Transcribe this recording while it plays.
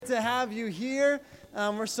to have you here.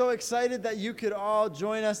 We're so excited that you could all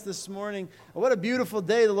join us this morning. What a beautiful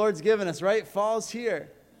day the Lord's given us, right? Fall's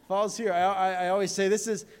here. Fall's here. I always say this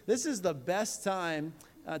is the best time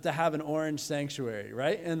to have an orange sanctuary,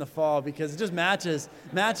 right? In the fall, because it just matches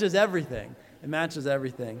everything. It matches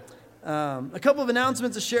everything. A couple of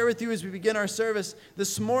announcements to share with you as we begin our service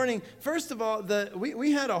this morning. First of all,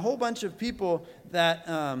 we had a whole bunch of people that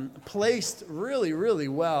placed really, really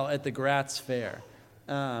well at the Gratz Fair.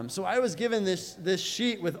 So I was given this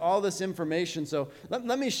sheet with all this information. So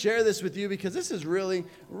let me share this with you because this is really,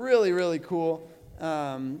 really, really cool.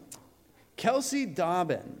 Kelsey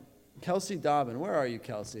Dobbin, where are you,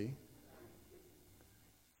 Kelsey?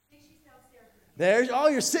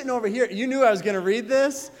 You're sitting over here. You knew I was going to read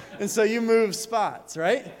this, and so you moved spots,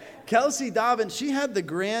 right? Kelsey Dobbin, she had the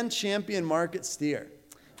Grand Champion Market Steer.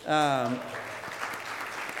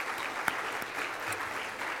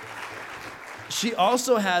 She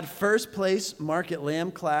also had first place Market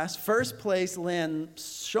Lamb class, first place Lamb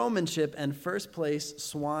showmanship, and first place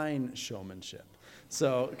swine showmanship.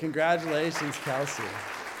 So congratulations, Kelsey.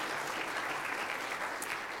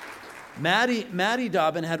 Maddie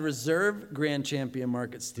Dobbin had reserve Grand Champion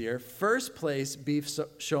Market Steer, first place Beef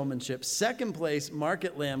Showmanship, second place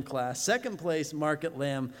Market Lamb class, second place Market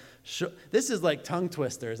Lamb. This is like tongue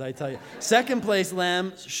twisters, I tell you. Second place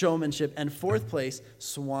Lamb Showmanship, and fourth place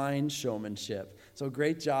Swine Showmanship. So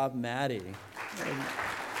great job, Maddie.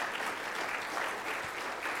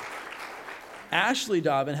 Ashley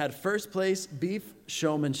Dobbin had first place Beef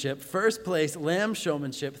Showmanship, first place Lamb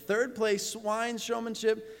Showmanship, third place Swine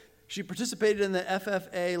Showmanship. She participated in the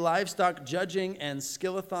FFA Livestock Judging and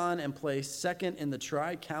Skillathon and placed second in the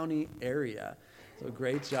Tri-County area. So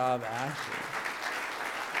great job, Ashley.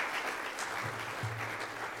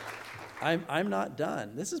 I'm not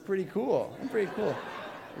done. This is pretty cool. I'm pretty cool.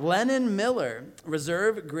 Lennon Miller,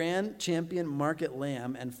 Reserve Grand Champion Market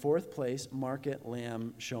Lamb and fourth place Market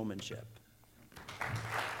Lamb Showmanship.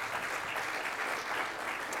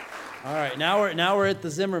 All right, now we're at the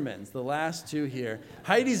Zimmermans, the last two here.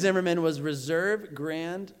 Heidi Zimmerman was Reserve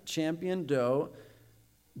Grand Champion Doe,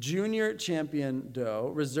 Junior Champion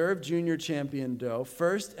Doe, Reserve Junior Champion Doe,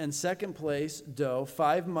 first and second place Doe,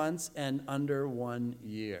 5 months and under 1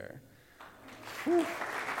 year. Whew.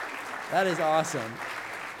 That is awesome.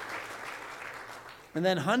 And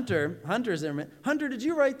then Hunter Zimmerman. Hunter, did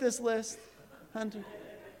you write this list? Hunter?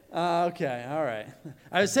 Okay, all right.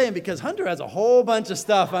 I was saying because Hunter has a whole bunch of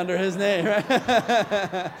stuff under his name,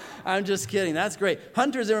 right? I'm just kidding. That's great.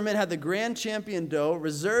 Hunter Zimmerman had the Grand Champion Doe,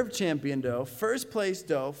 Reserve Champion Doe, first place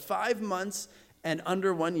Doe, 5 months and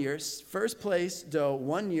under 1 year, first place Doe,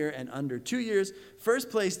 1 year and under 2 years, first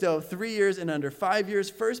place Doe, 3 years and under 5 years,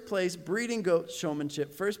 first place Breeding Goat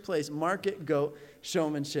Showmanship, first place Market Goat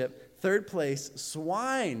Showmanship, third place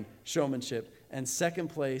Swine Showmanship, and second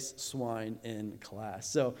place swine in class.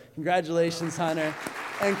 So congratulations, Hunter,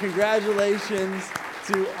 and congratulations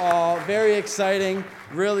to all. Very exciting,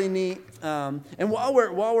 really neat. And while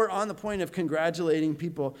we're on the point of congratulating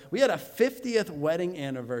people, we had a 50th wedding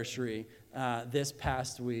anniversary this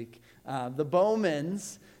past week. The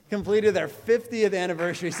Bowmans completed their 50th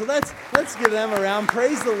anniversary. So let's give them a round.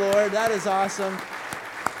 Praise the Lord. That is awesome.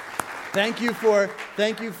 Thank you for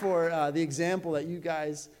the example that you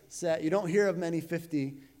guys set. You don't hear of many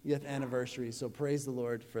 50th anniversaries, so praise the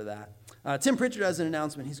Lord for that. Tim Pritchard has an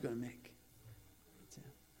announcement he's going to make.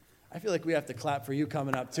 I feel like we have to clap for you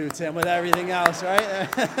coming up too, Tim, with everything else,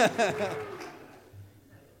 right?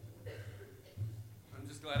 I'm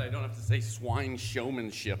just glad I don't have to say swine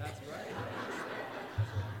showmanship. That's right.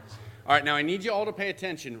 All right, now I need you all to pay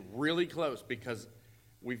attention really close because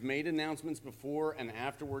we've made announcements before, and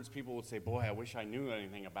afterwards people will say, boy, I wish I knew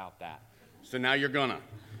anything about that. So now you're gonna.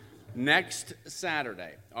 Next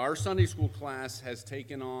Saturday, our Sunday school class has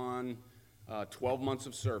taken on 12 months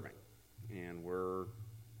of serving, and we're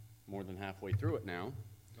more than halfway through it now.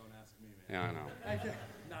 Don't ask me, man.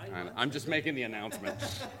 Yeah, I know. I'm just making the announcement.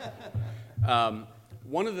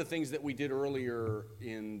 One of the things that we did earlier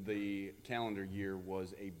in the calendar year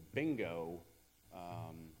was a bingo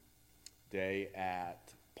day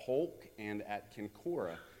at Polk and at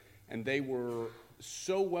Kincora, and they were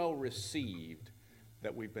so well received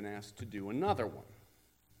that we've been asked to do another one.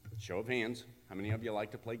 Show of hands, how many of you like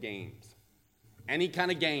to play games? Any kind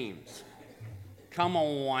of games. Come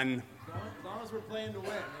on. As long as we're playing to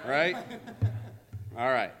win. Right? All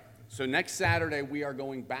right. So next Saturday, we are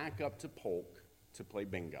going back up to Polk to play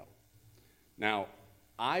bingo. Now,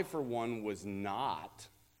 I, for one, was not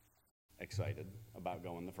excited about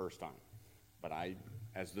going the first time. But I,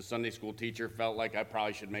 as the Sunday school teacher, felt like I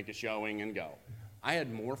probably should make a showing and go. I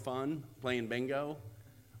had more fun playing bingo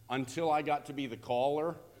until I got to be the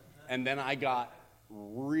caller, and then I got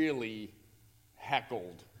really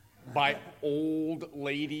heckled by old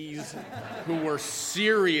ladies who were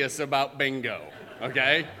serious about bingo,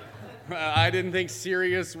 okay? I didn't think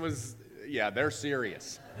serious was, yeah, they're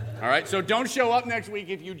serious. All right, so don't show up next week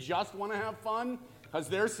if you just want to have fun, because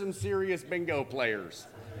there's some serious bingo players.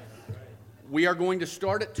 We are going to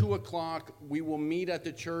start at 2 o'clock. We will meet at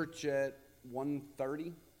the church at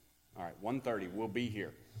 1:30. All right, 1:30, we'll be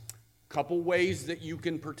here. Couple ways that you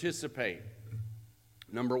can participate.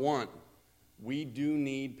 Number one, we do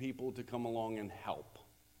need people to come along and help,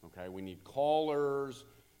 okay? We need callers.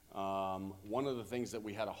 One of the things that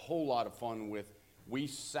we had a whole lot of fun with, we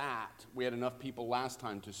had enough people last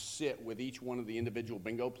time to sit with each one of the individual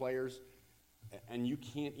bingo players, and you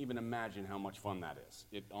can't even imagine how much fun that is.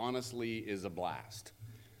 It honestly is a blast.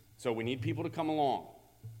 So we need people to come along.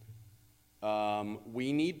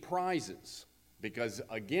 We need prizes because,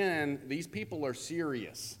 again, these people are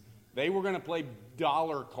serious. They were going to play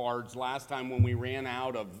dollar cards last time when we ran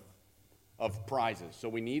out of prizes. So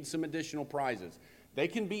we need some additional prizes. They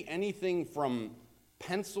can be anything from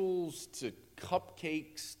pencils to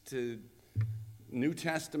cupcakes to New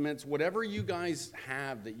Testaments. Whatever you guys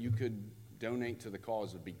have that you could donate to the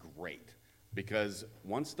cause would be great. Because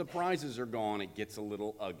once the prizes are gone, it gets a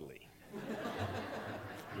little ugly.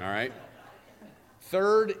 All right?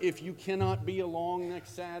 Third, if you cannot be along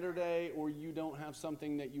next Saturday or you don't have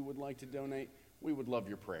something that you would like to donate, we would love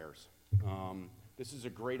your prayers. This is a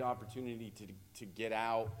great opportunity to get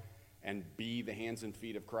out and be the hands and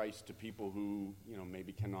feet of Christ to people who,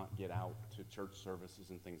 maybe cannot get out to church services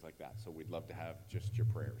and things like that. So we'd love to have just your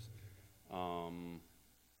prayers.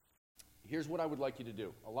 Here's what I would like you to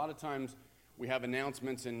do. A lot of times we have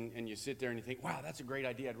announcements and you sit there and you think, wow, that's a great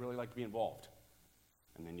idea. I'd really like to be involved.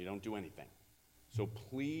 And then you don't do anything. So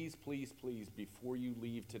please, please, please, before you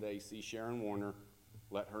leave today, see Sharon Warner.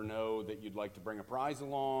 Let her know that you'd like to bring a prize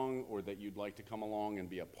along or that you'd like to come along and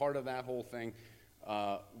be a part of that whole thing.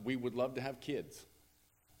 We would love to have kids.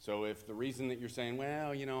 So if the reason that you're saying,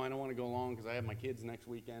 well, I don't want to go along because I have my kids next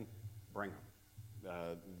weekend, bring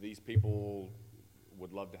them. These people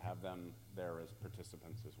would love to have them there as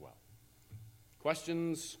participants as well.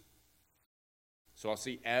 Questions? So I'll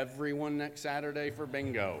see everyone next Saturday for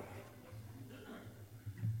bingo.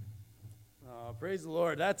 Oh, praise the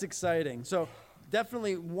Lord. That's exciting. So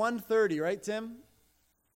definitely 1:30, right, Tim?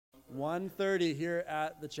 1:30 here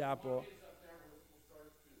at the chapel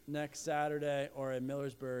next Saturday, or in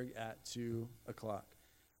Millersburg at 2 o'clock.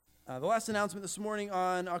 The last announcement this morning,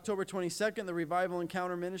 on October 22nd, the Revival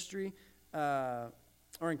Encounter Ministry, or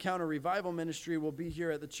Encounter Revival Ministry, will be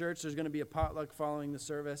here at the church. There's going to be a potluck following the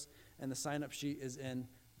service, and the sign-up sheet is in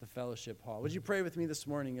the fellowship hall. Would you pray with me this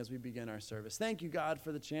morning as we begin our service? Thank you, God,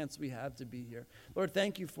 for the chance we have to be here. Lord,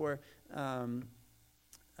 thank you for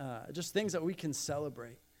just things that we can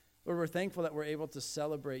celebrate. Lord, we're thankful that we're able to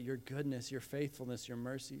celebrate your goodness, your faithfulness, your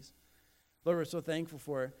mercies. Lord, we're so thankful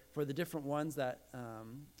for the different ones that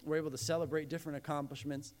we're able to celebrate different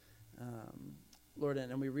accomplishments. Lord,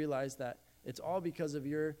 and we realize that it's all because of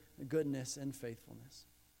your goodness and faithfulness.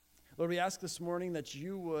 Lord, we ask this morning that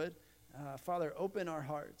you would, Father, open our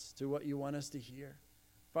hearts to what you want us to hear.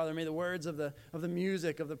 Father, may the words of the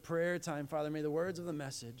music, of the prayer time, Father, may the words of the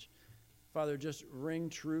message, Father, just ring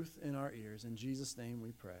truth in our ears. In Jesus' name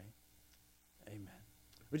we pray. Amen.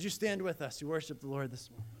 Would you stand with us to worship the Lord this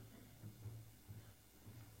morning?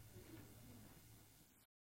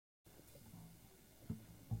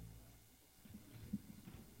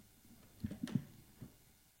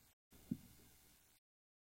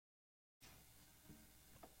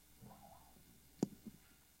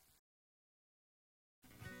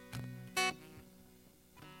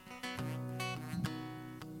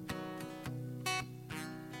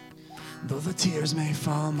 Though the tears may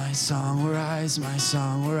fall, my song will rise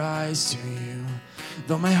to you.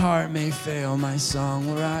 Though my heart may fail, my song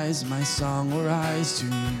will rise to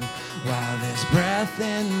you. While there's breath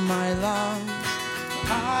in my lungs,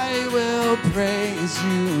 I will praise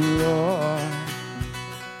you, Lord.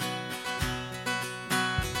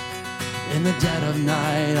 In the dead of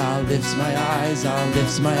night, I'll lift my eyes to you.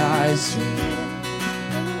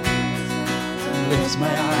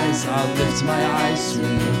 I'll lift my eyes to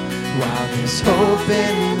you. While there's hope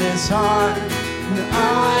in this heart,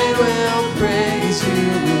 I will praise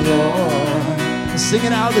you, Lord. Sing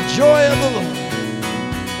it out, the joy of the Lord.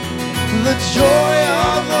 The joy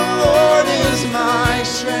of the Lord is my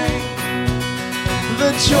strength.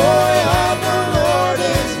 The joy of the Lord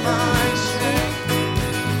is my strength.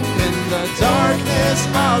 In the darkness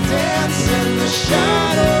I'll dance, in the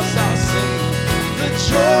shadows I'll sing. The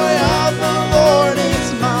joy of the Lord is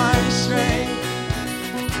my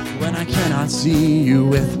see you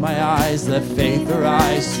with my eyes, let faith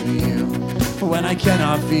arise to you. When I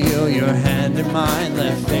cannot feel your hand in mine,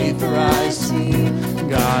 let faith arise to you.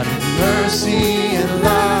 God of mercy and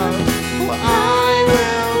love, I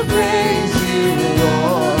will praise you,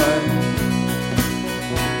 Lord.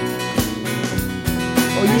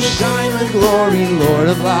 Oh, you shine with glory, Lord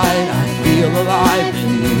of light, I feel alive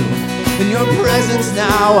in you. In your presence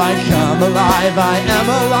now I come alive, I am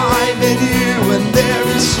alive in you. And there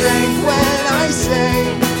is strength when I say,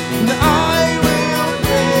 I will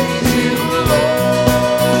praise you,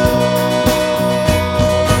 Lord.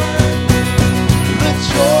 The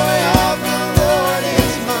joy of the Lord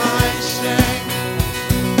is my strength.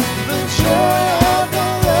 The joy of the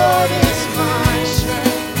Lord is my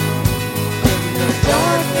strength. In the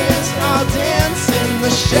darkness I'll dance, in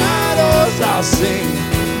the shadows I'll sing.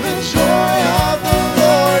 The joy of the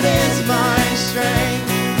Lord is my strength.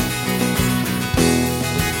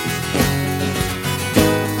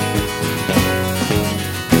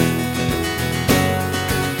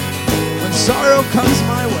 When sorrow comes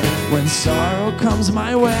my way, when sorrow comes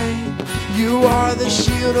my way, you are the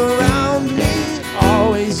shield around me,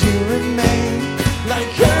 always you remain.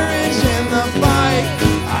 Like courage in the fight,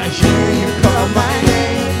 I hear you call my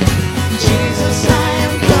name. Jesus, I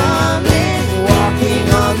am coming, walking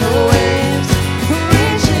on the waves,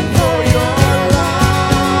 reaching for your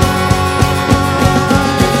light.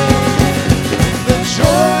 The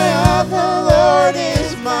joy of the Lord is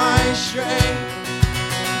my strength.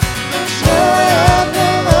 The joy of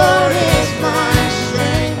the Lord is my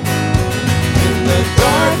strength. In the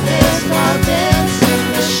darkness I'll dance, in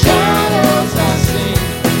the shadows I'll sing.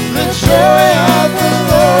 The joy of the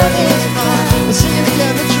Lord is mine. Let's sing it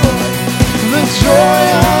again, the joy. The joy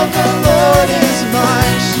of the Lord is my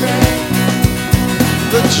strength.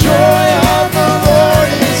 The joy of the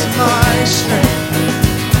Lord is my strength.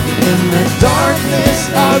 In the darkness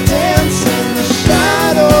I'll dance, in the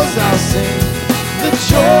shadows I'll sing. The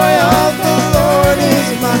joy of the Lord is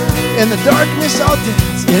mine. In the darkness I'll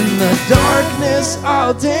dance, in the darkness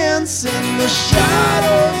I'll dance, in the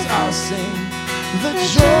shadows I'll sing. The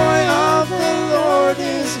joy of the Lord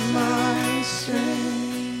is my strength.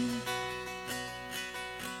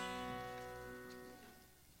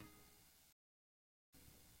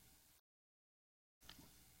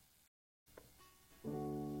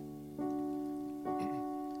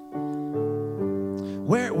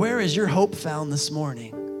 Where is your hope found this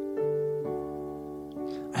morning?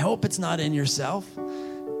 I hope it's not in yourself,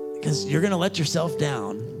 because you're going to let yourself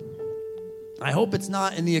down. I hope it's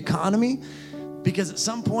not in the economy, because at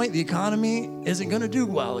some point the economy isn't going to do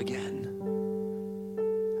well again.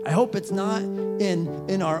 I hope it's not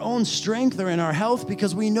in our own strength or in our health,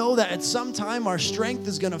 because we know that at some time our strength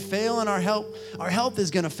is going to fail and our health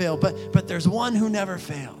is going to fail. But there's one who never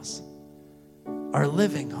fails, our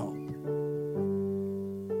living hope.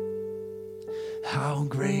 How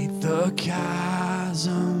great the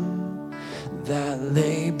chasm that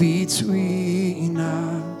lay between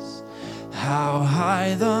us. How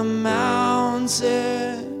high the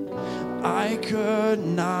mountain I could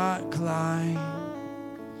not climb.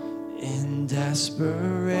 In desperation,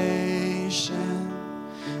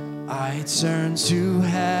 I turned to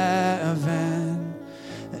heaven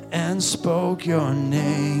and spoke your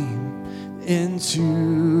name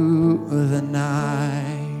into the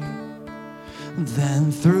night.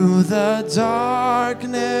 Then through the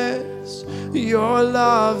darkness, your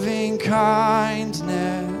loving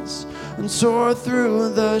kindness tore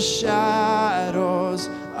through the shadows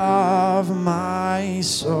of my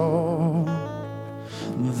soul.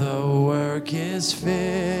 The work is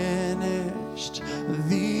finished,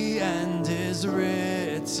 the end is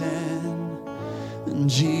written.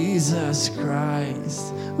 Jesus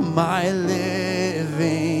Christ, my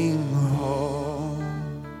living hope.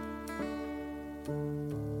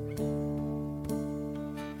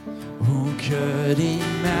 Who could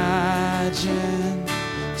imagine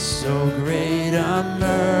so great a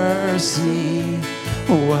mercy?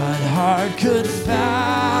 What heart could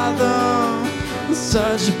fathom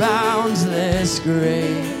such boundless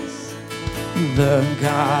grace? The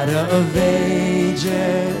God of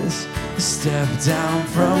ages stepped down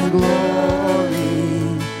from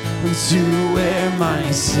glory to wear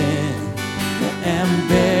my sin and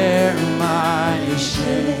bear my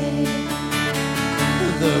shame.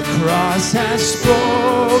 The cross has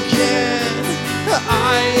spoken,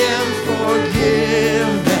 I am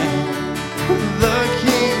forgiven. The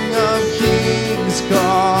King of Kings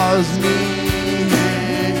calls me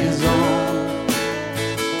his own.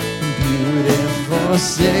 Beautiful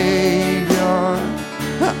Savior,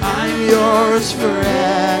 I'm yours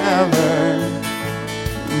forever.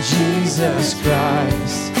 Jesus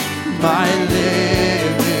Christ, my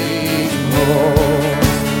living hope.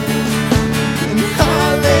 And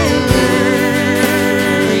hallelujah,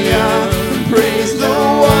 praise the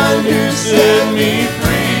one who set me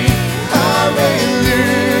free. Hallelujah,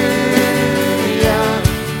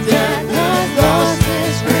 death has lost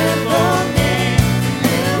its grip on me.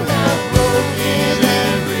 You have broken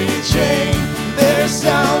every chain. There's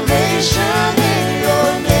salvation in your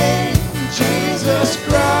name, Jesus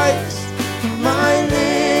Christ, my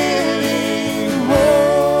living hope.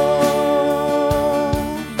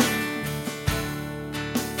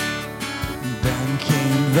 Then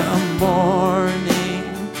came the morning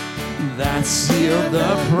that sealed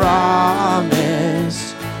the promise.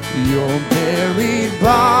 Your buried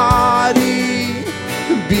body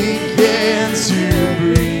began to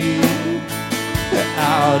breathe.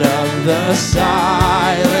 Out of the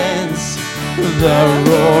silence, the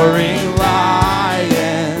roaring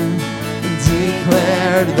lion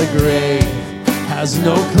declared the grave has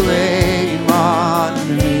no claim on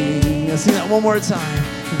me. Let's sing that one more time.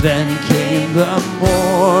 Then came the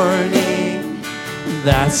morning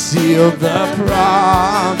that sealed the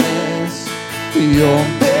promise. Your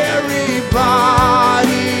buried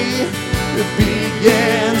body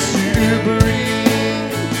began to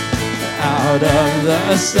breathe. Out of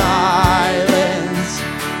the silence,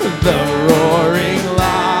 the roaring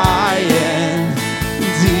lion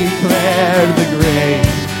declared the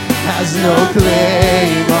grave has no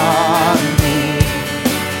claim on me.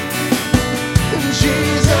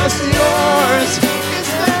 Jesus, yours is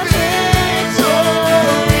the victory.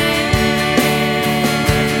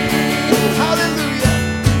 Hallelujah.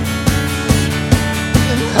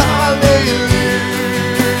 And hallelujah,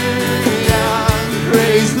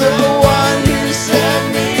 praise the one who set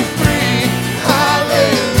me free.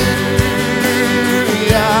 Hallelujah,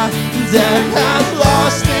 death has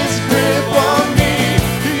lost its grip on me.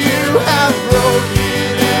 You have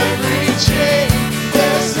broken every chain.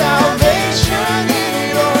 There's salvation in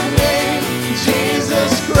your name,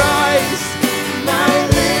 Jesus Christ, my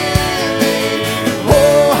living hope.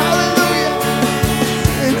 Oh, hallelujah,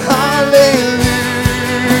 and hallelujah,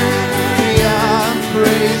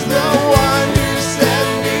 praise the one who set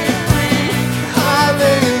me free.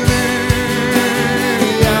 Hallelujah,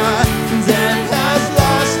 death has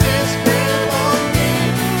lost its grip on me.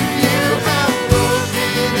 You have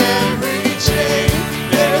broken every chain.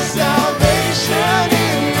 There's salvation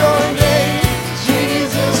in your name,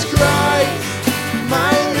 Jesus Christ,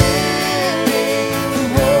 my living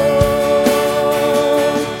hope.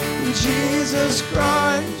 Jesus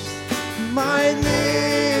Christ, my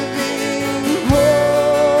living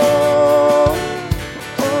hope.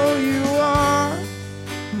 Oh, you are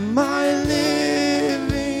my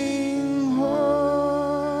living hope.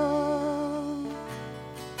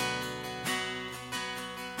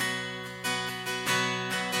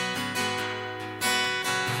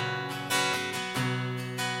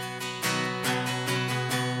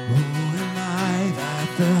 Who am I that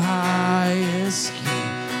the highest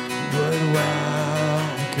King would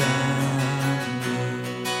welcome me?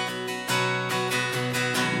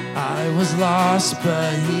 I was lost,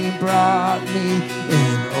 but he brought me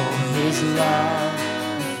in. Oh, his love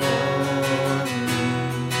for me.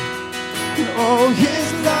 Oh, his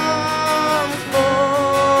love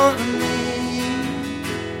for me.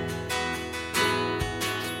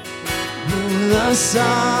 Who the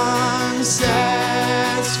sun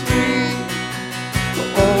sets free,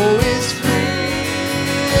 oh, is free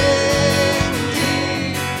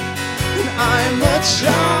indeed. And I'm a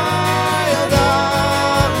child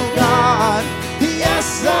of God, yes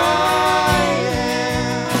I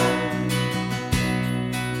am.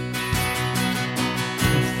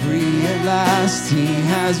 Free at last, he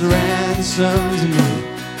has ransomed me.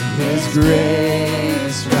 His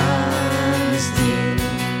grace runs deep.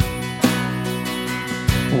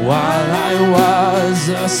 While I was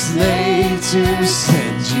a slave to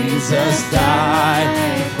sin, Jesus died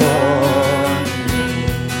for me.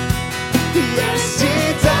 Yes, he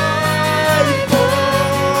died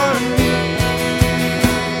for me.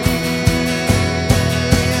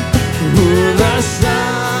 Who the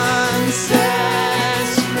Son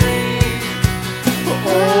sets free,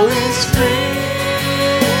 oh, is free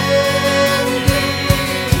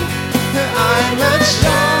indeed. I'm a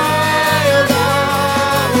child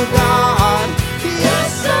of God,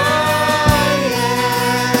 yes I am.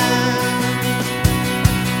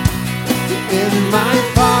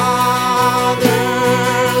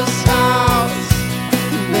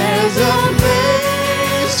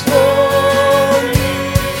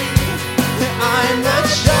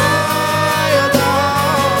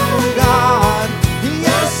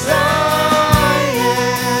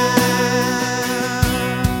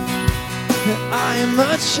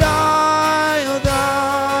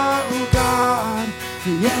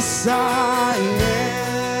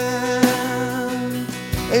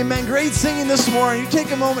 Amen. Great singing this morning. You take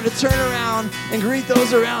a moment to turn around and greet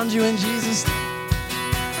those around you in Jesus' name.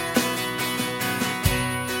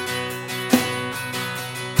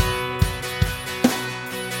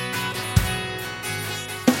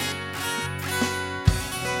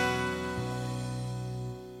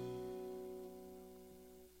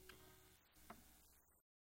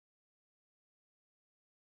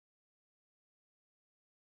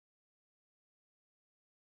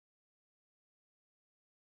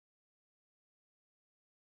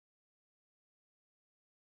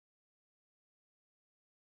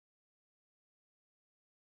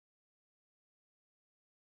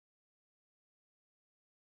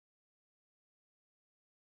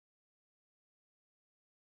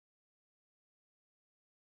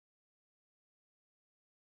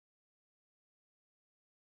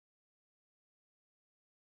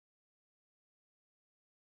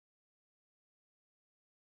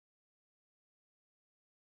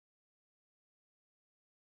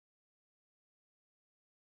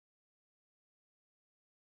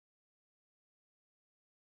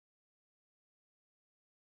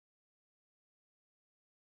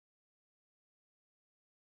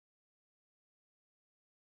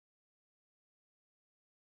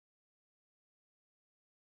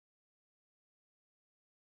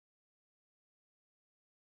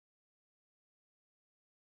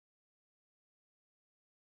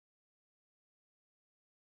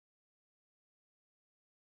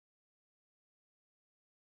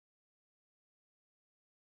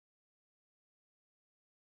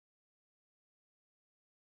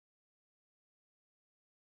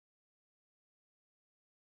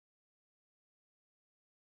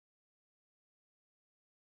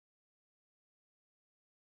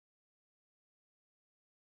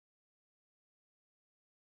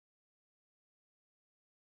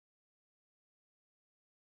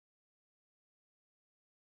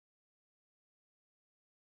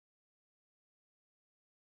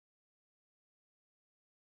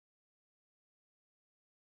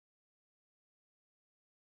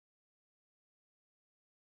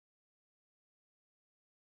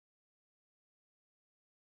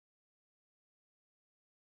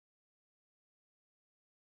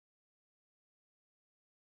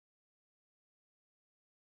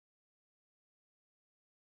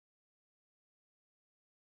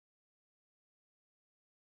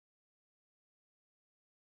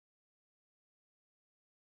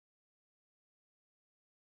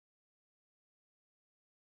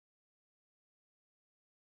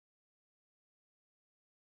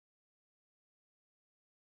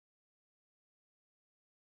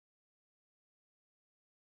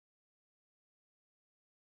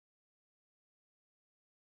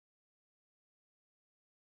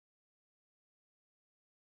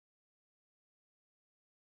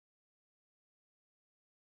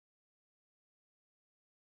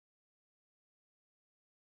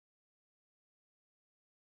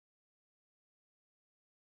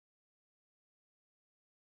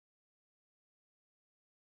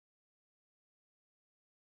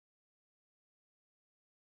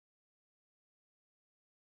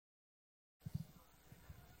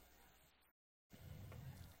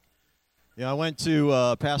 Yeah, I went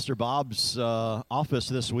to Pastor Bob's office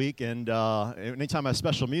this week, and anytime I have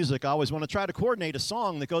special music, I always want to try to coordinate a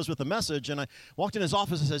song that goes with the message. And I walked in his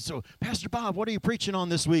office and said, "So, Pastor Bob, what are you preaching on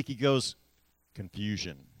this week?" He goes,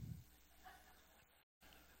 "Confusion."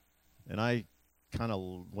 And I kind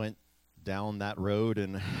of went down that road,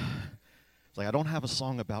 and it's like, I don't have a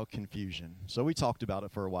song about confusion. So we talked about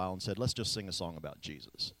it for a while and said, let's just sing a song about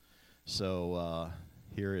Jesus. So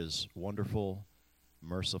here is Wonderful,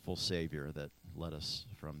 Merciful Savior that led us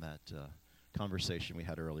from that conversation we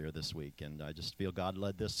had earlier this week. And I just feel God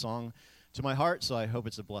led this song to my heart, so I hope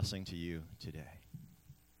it's a blessing to you today.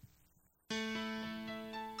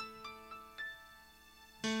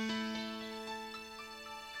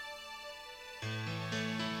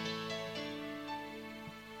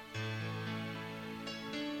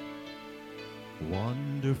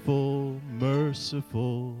 Wonderful,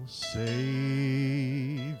 merciful Savior,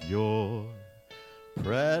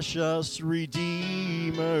 precious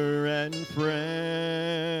Redeemer and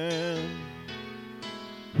friend,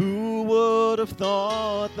 who would have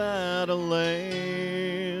thought that a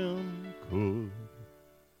lamb could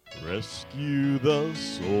rescue the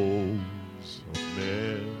souls of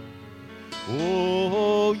men?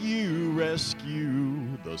 Oh, you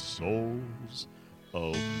rescue the souls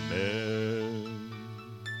of men.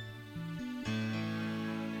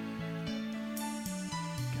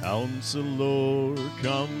 Counselor,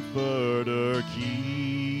 Comforter,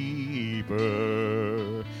 Keeper,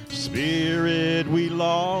 Spirit, we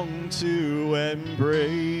long to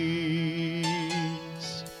embrace.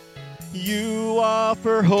 You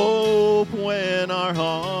offer hope when our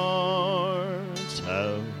hearts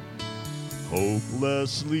have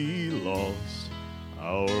hopelessly lost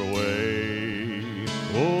our way.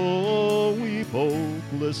 Oh, we've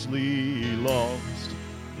hopelessly lost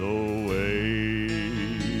the way.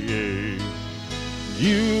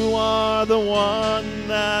 You are the one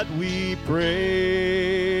that we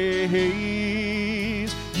praise.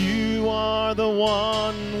 You are the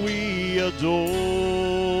one we adore.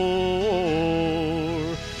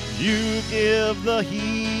 You give the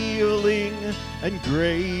healing and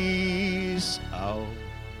grace our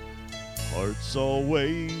hearts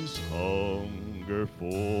always hunger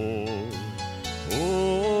for.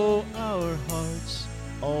 Oh, our hearts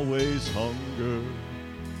always hunger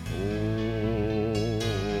for.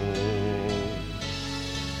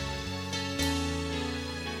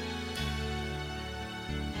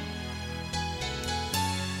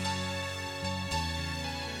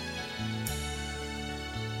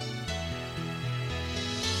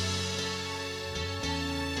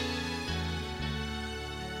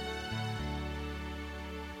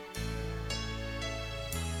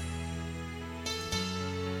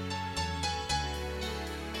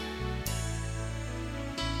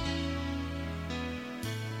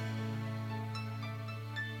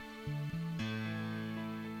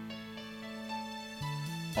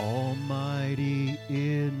 Almighty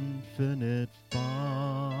infinite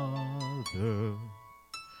Father,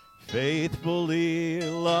 faithfully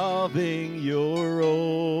loving your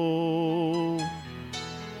own,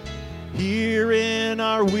 here in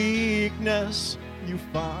our weakness you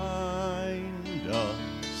find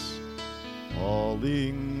us,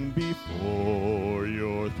 falling before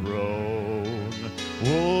your throne.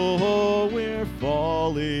 Oh, we're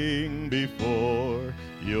falling before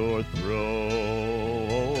your throne.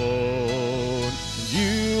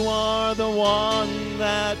 You are the one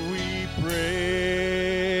that we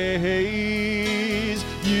praise.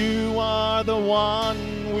 You are the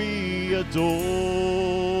one we adore.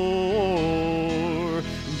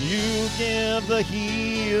 You give the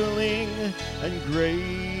healing and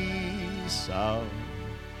grace our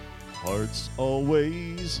hearts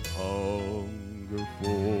always hunger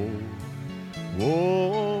for.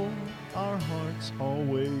 Oh, our hearts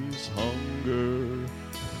always hunger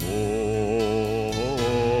for.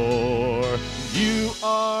 You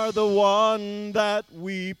are the one that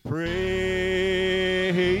we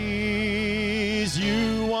praise.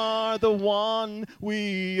 You are the one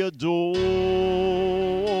we adore.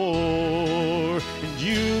 And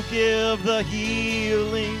you give the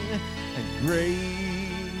healing and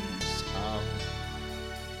grace our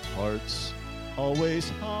hearts always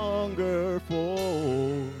hunger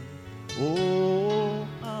for. Oh,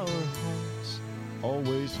 our hearts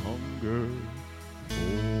always hunger for.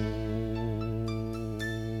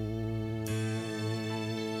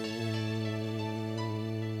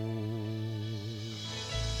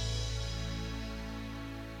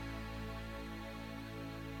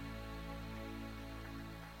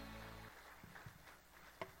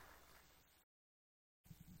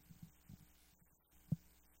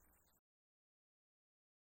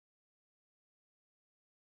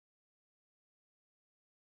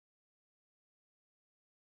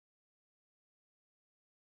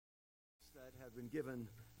 That have been given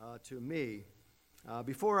to me.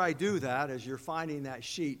 Before I do that, as you're finding that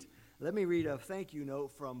sheet, let me read a thank you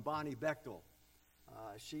note from Bonnie Bechtel.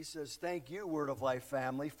 She says, "Thank you, Word of Life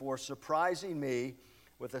family, for surprising me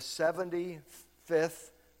with a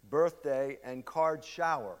 75th birthday and card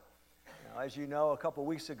shower." Now, as you know, a couple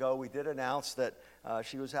weeks ago, we did announce that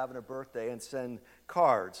she was having a birthday and send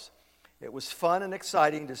cards. It was fun and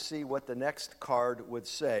exciting to see what the next card would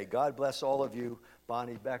say. God bless all of you,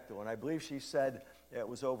 Bonnie Bechtel. And I believe she said it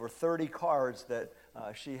was over 30 cards that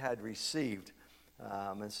she had received.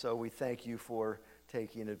 And so we thank you for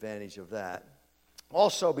taking advantage of that.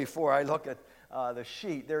 Also, before I look at the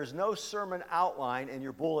sheet, there's no sermon outline in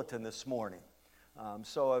your bulletin this morning.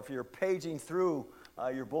 So if you're paging through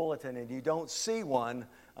your bulletin and you don't see one,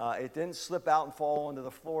 it didn't slip out and fall onto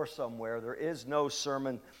the floor somewhere. There is no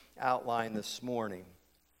sermon outline this morning.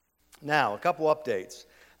 Now, a couple updates.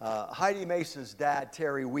 Heidi Mace's dad,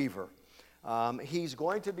 Terry Weaver, he's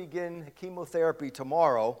going to begin chemotherapy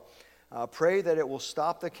tomorrow. Pray that it will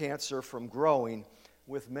stop the cancer from growing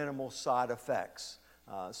with minimal side effects.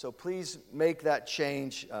 So please make that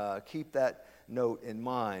change. Keep that note in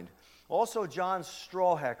mind. Also, John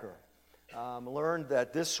Strawhecker learned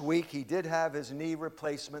that this week he did have his knee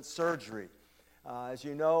replacement surgery. As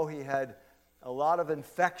you know, he had a lot of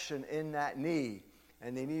infection in that knee.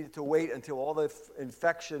 and they needed to wait until all the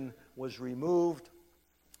infection was removed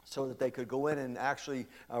so that they could go in and actually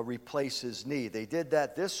replace his knee. They did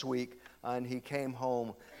that this week, and he came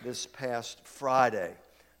home this past Friday.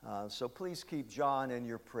 So please keep John in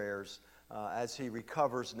your prayers as he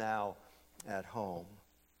recovers now at home.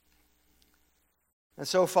 And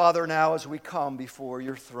so, Father, now as we come before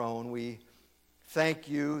your throne, we thank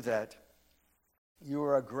you that you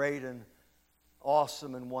are a great and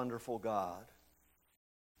awesome and wonderful God.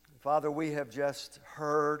 Father, we have just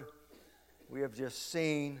heard, we have just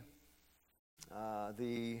seen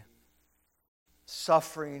the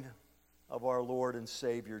suffering of our Lord and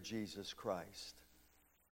Savior Jesus Christ.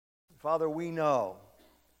 Father, we know,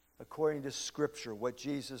 according to Scripture, what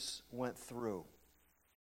Jesus went through.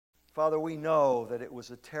 Father, we know that it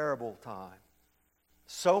was a terrible time.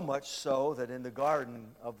 So much so that in the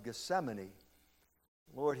Garden of Gethsemane,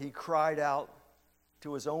 Lord, he cried out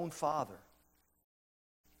to his own Father,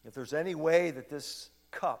 if there's any way that this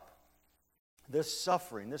cup, this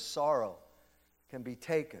suffering, this sorrow can be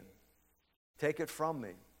taken, take it from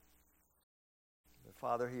me. But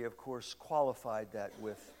Father, he of course qualified that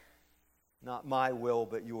with, not my will,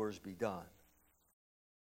 but yours be done.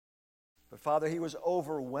 But Father, he was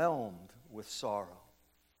overwhelmed with sorrow.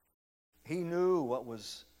 He knew what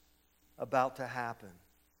was about to happen.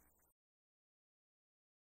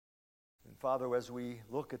 And Father, as we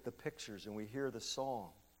look at the pictures and we hear the song,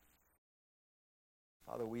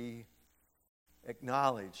 Father, we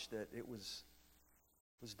acknowledge that it was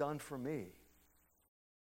done for me.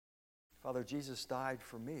 Father, Jesus died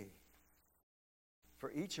for me,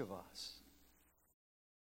 for each of us.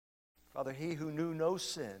 Father, he who knew no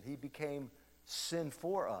sin, he became sin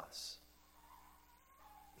for us.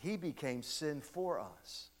 He became sin for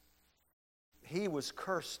us. He was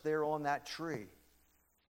cursed there on that tree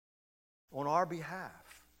on our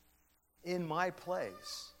behalf, in my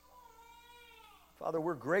place. Father,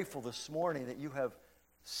 we're grateful this morning that you have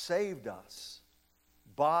saved us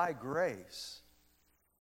by grace.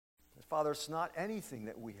 But Father, it's not anything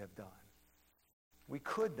that we have done. We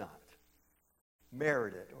could not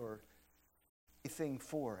merit it or anything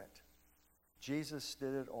for it. Jesus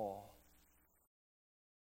did it all.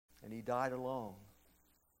 And he died alone.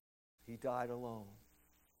 He died alone.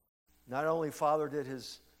 Not only, Father, did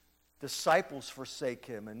his disciples forsake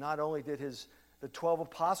him, and not only did the 12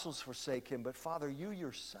 apostles forsake him, but Father, you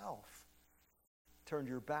yourself turned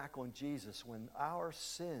your back on Jesus when our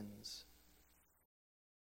sins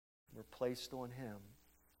were placed on him.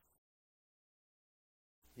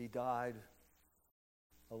 He died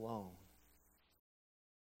alone,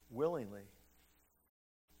 willingly,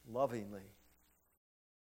 lovingly,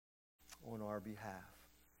 on our behalf.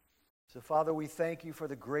 So, Father, we thank you for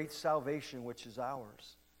the great salvation which is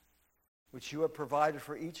ours, which you have provided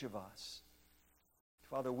for each of us.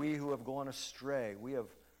 Father, we who have gone astray, we have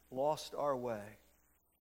lost our way.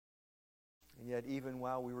 And yet, even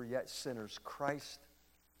while we were yet sinners, Christ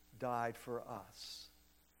died for us.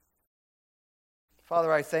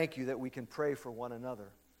 Father, I thank you that we can pray for one another,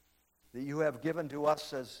 that you have given to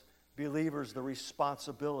us as believers the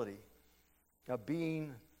responsibility of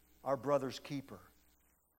being our brother's keeper.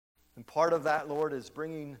 And part of that, Lord, is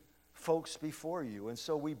bringing folks before you. And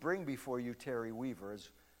so we bring before you Terry Weaver as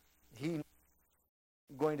he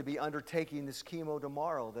going to be undertaking this chemo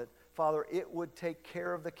tomorrow, that, Father, it would take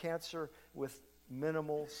care of the cancer with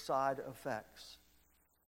minimal side effects.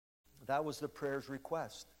 That was the prayer's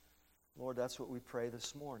request. Lord, that's what we pray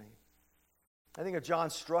this morning. I think of John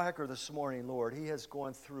Stryker this morning, Lord. He has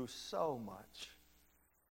gone through so much.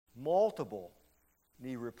 Multiple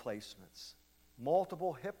knee replacements,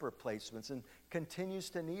 multiple hip replacements, and continues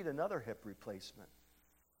to need another hip replacement.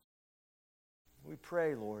 We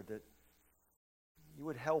pray, Lord, that you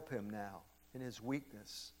would help him now in his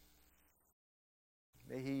weakness.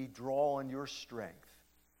 May he draw on your strength.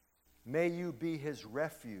 May you be his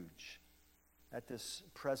refuge at this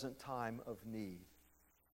present time of need.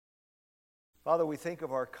 Father, we think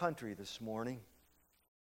of our country this morning.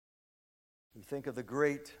 We think of the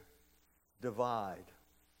great divide.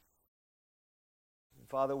 And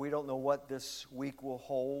Father, we don't know what this week will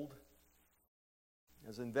hold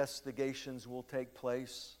as investigations will take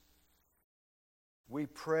place. We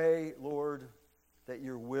pray, Lord, that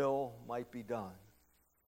your will might be done.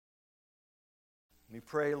 We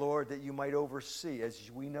pray, Lord, that you might oversee, as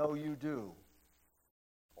we know you do,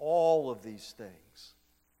 all of these things.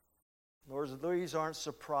 Lord, these aren't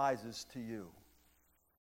surprises to you.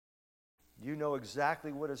 You know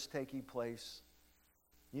exactly what is taking place.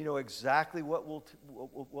 You know exactly what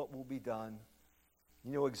will be done.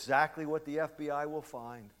 You know exactly what the FBI will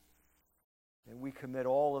find. And we commit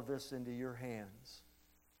all of this into your hands.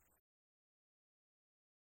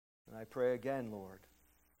 And I pray again, Lord,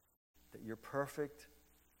 that your perfect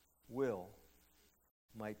will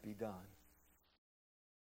might be done.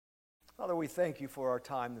 Father, we thank you for our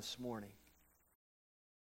time this morning.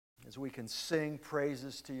 As we can sing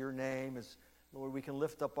praises to your name, as, Lord, we can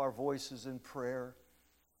lift up our voices in prayer,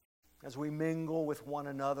 as we mingle with one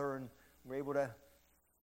another and we're able to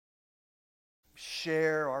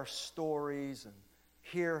share our stories and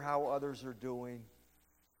hear how others are doing.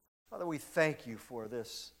 Father, we thank you for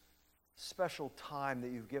this special time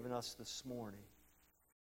that you've given us this morning.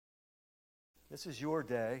 This is your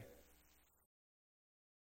day.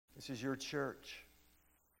 This is your church.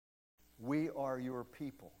 We are your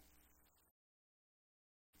people.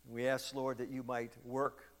 We ask, Lord, that you might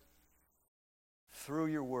work through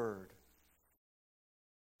your word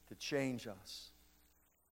to change us,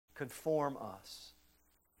 conform us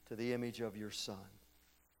to the image of your Son.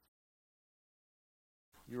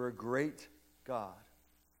 You're a great God,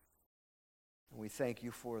 and we thank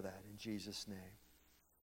you for that in Jesus' name.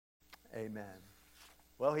 Amen.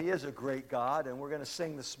 Well, he is a great God, and we're going to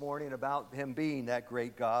sing this morning about him being that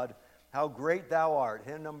great God. How great thou art,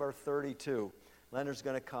 hymn number 32. Leonard's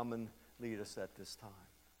going to come and lead us at this time.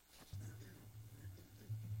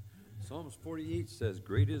 Psalms 48 says,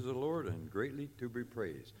 "Great is the Lord and greatly to be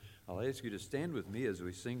praised." I'll ask you to stand with me as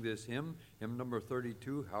we sing this hymn, hymn number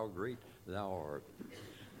 32, How Great Thou Art.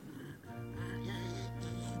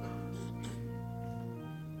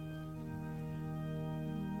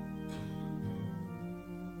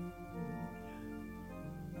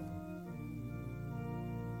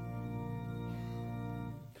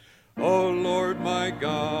 O Lord my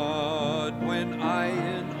God, when I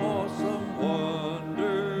in awesome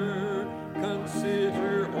wonder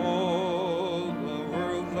consider all the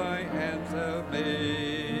worlds thy hands have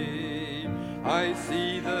made, I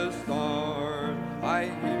see the stars, I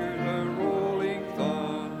hear the rolling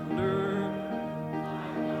thunder,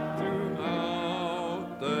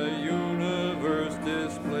 throughout the universe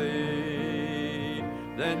displayed.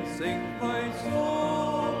 Then sing my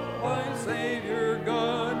soul, my Savior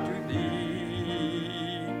God, to thee.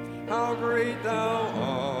 How great thou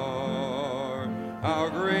art, how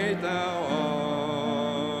great thou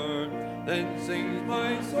art. Then sings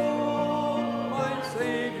my soul, my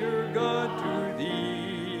Savior God, to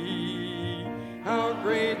thee. How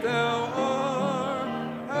great thou art,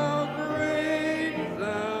 how great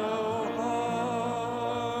thou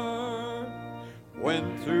art.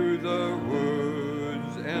 When through the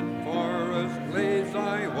woods and forest glades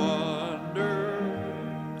I wander,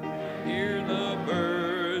 hear the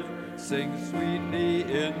birds sing sweetly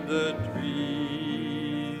in the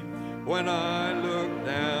trees. When I look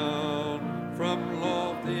down from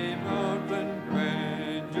lofty mountain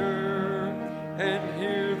grandeur and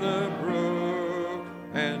hear the brook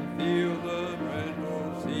and feel the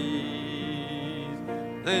gentle seas,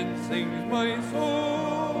 then sings my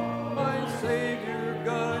soul, my Savior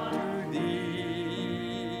God, to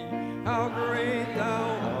thee. How great thou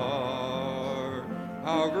art,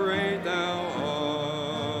 how great thou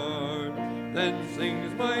art. Then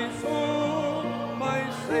sings my soul, my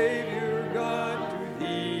Savior God, to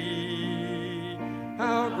thee.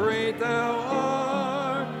 How great thou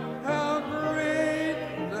art, how great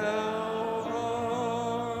thou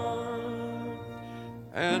art.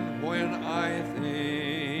 And when I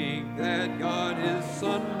think that God his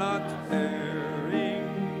Son not sparing,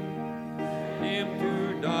 him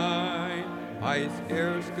to die, I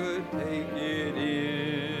scarce could take it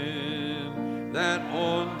in, that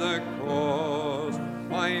on the cross,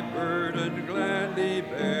 my burden gladly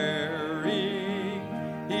bearing,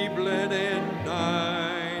 he bled and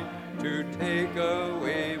died to take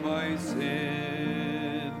away my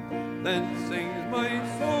sin. Then sings my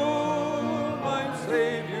soul, my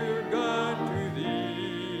Savior God, to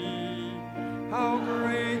thee. How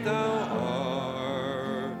great thou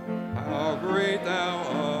art, how great thou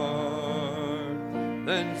art.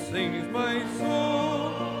 Then sings my soul,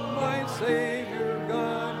 my Savior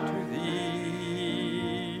God, to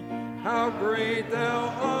thee. How great thou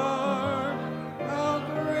art, how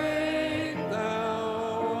great thou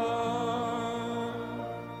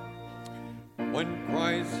art. When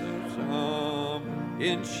Christ has come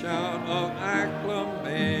in shout of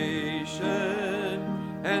acclamation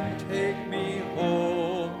and take me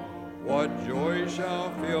home, what joy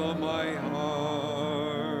shall fill my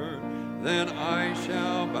heart? Then I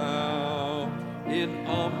shall bow in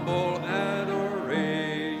humble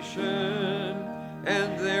adoration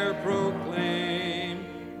and there proclaim,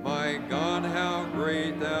 my God, how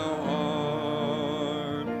great thou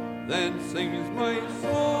art. Then sings my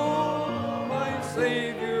soul, my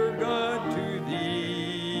Savior God, to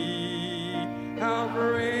thee. How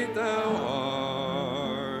great thou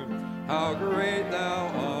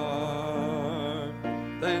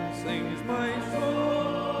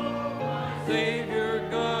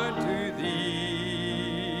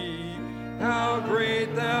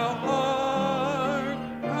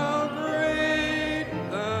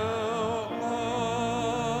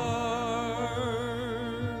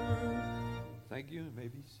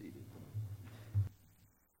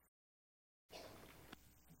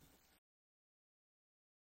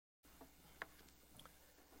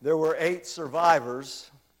There were 8 survivors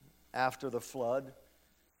after the flood.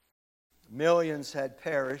 Millions had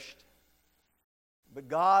perished. But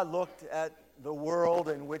God looked at the world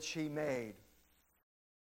in which He made.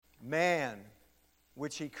 Man,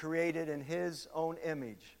 which He created in His own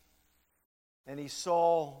image. And He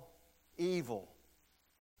saw evil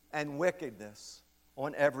and wickedness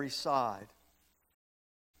on every side.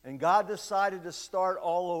 And God decided to start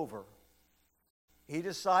all over. He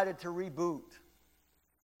decided to reboot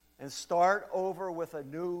and start over with a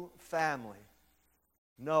new family.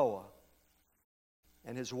 Noah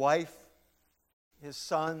and his wife, his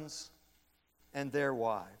sons, and their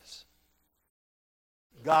wives.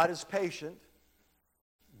 God is patient.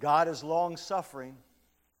 God is long-suffering.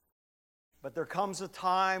 But there comes a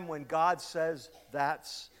time when God says,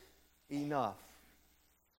 that's enough.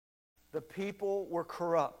 The people were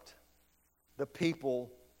corrupt. The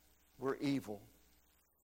people were evil.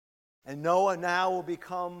 And Noah now will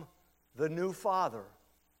become the new father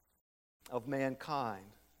of mankind.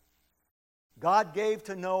 God gave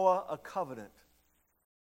to Noah a covenant.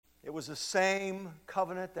 It was the same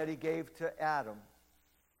covenant that He gave to Adam.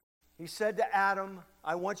 He said to Adam,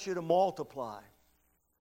 I want you to multiply.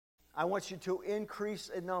 I want you to increase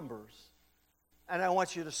in numbers. And I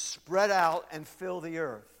want you to spread out and fill the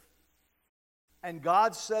earth. And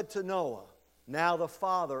God said to Noah, now the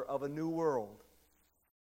father of a new world,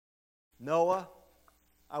 Noah,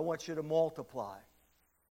 I want you to multiply.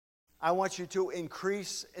 I want you to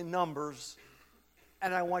increase in numbers,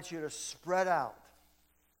 and I want you to spread out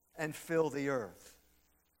and fill the earth.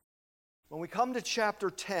 When we come to chapter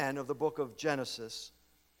 10 of the book of Genesis,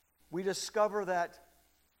 we discover that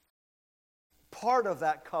part of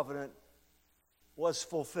that covenant was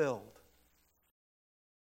fulfilled.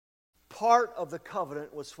 Part of the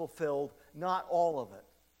covenant was fulfilled, not all of it.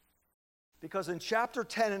 Because in chapter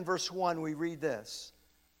 10 and verse 1 we read this.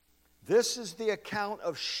 This is the account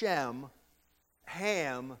of Shem,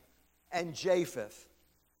 Ham, and Japheth,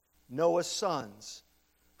 Noah's sons,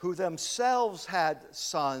 who themselves had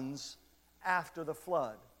sons after the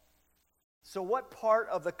flood. So what part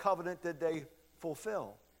of the covenant did they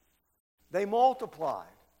fulfill? They multiplied.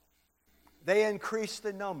 They increased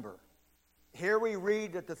in number. Here we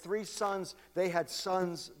read that the 3 sons, they had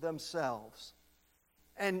sons themselves.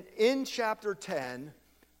 And in chapter 10,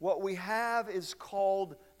 what we have is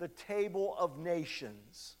called the Table of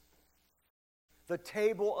Nations. The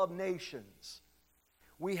Table of Nations.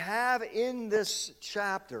 We have in this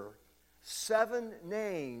chapter 7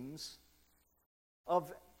 names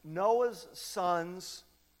of Noah's sons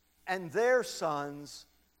and their sons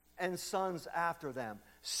and sons after them.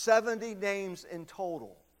 70 names in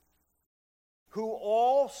total, who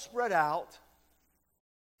all spread out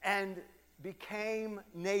and became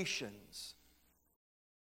nations.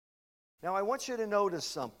 Now I want you to notice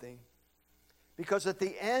something, because at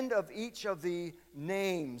the end of each of the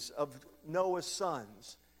names of Noah's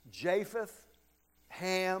sons, Japheth,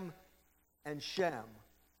 Ham, and Shem,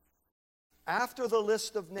 after the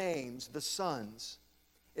list of names, the sons,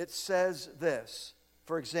 it says this.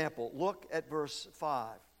 For example, look at verse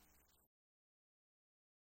 5.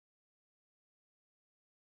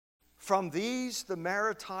 From these, the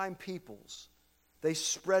maritime peoples, they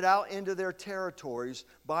spread out into their territories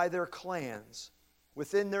by their clans,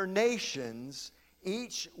 within their nations,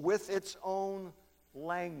 each with its own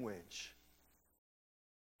language.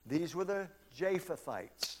 These were the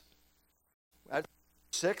Japhethites. At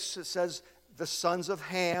 6, it says the sons of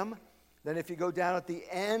Ham. Then if you go down at the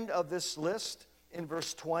end of this list, in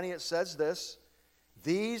verse 20, it says this.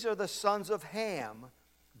 These are the sons of Ham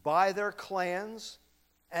by their clans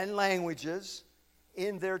and languages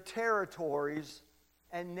in their territories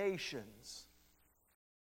and nations.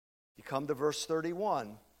 You come to verse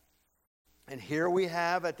 31. And here we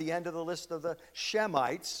have at the end of the list of the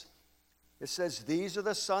Shemites, it says, these are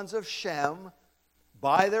the sons of Shem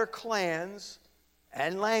by their clans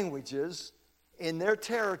and languages in their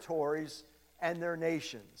territories and their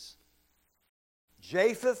nations.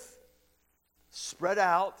 Japheth spread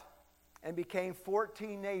out and became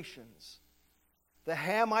 14 nations. The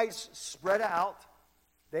Hamites spread out.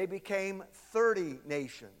 They became 30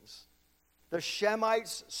 nations. The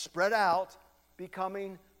Shemites spread out,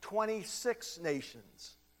 becoming 26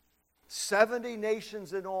 nations. 70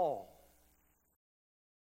 nations in all.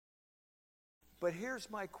 But here's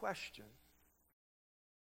my question.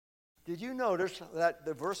 Did you notice that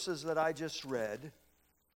the verses that I just read,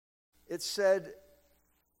 it said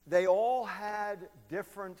they all had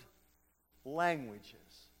different languages?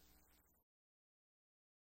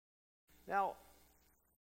 Now,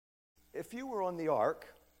 if you were on the ark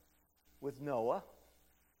with Noah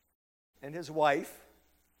and his wife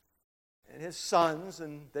and his sons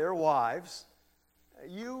and their wives,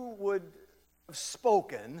 you would have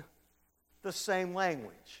spoken the same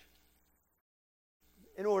language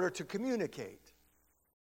in order to communicate.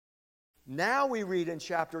 Now we read in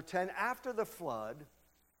chapter 10, after the flood,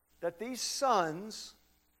 that these sons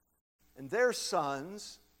and their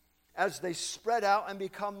sons, as they spread out and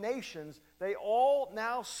become nations, they all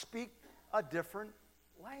now speak a different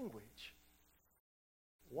language.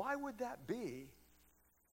 Why would that be?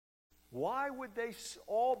 Why would they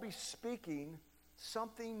all be speaking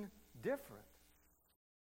something different?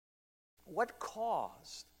 What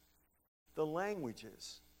caused the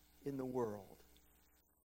languages in the world?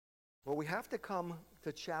 Well, we have to come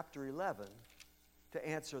to chapter 11 to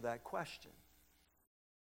answer that question.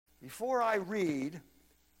 Before I read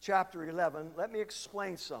chapter 11, let me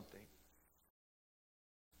explain something.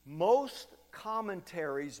 Most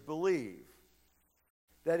commentaries believe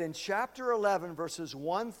that in chapter 11, verses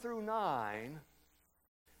 1 through 9,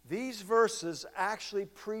 these verses actually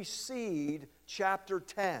precede chapter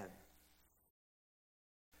 10.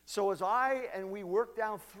 So as we work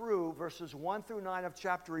down through verses 1 through 9 of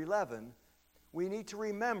chapter 11, we need to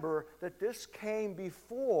remember that this came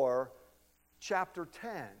before chapter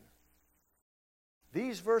 10.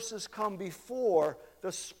 These verses come before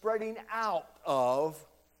the spreading out of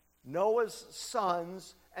Noah's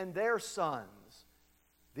sons and their sons.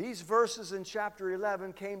 These verses in chapter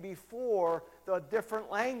 11 came before the different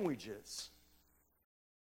languages.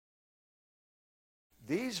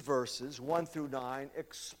 These verses, 1 through 9,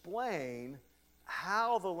 explain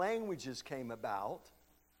how the languages came about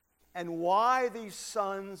and why these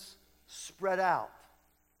sons spread out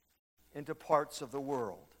into parts of the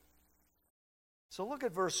world. So look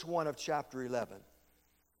at verse 1 of chapter 11.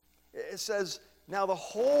 It says, "Now the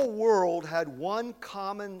whole world had one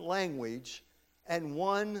common language and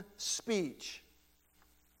one speech."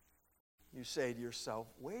 You say to yourself,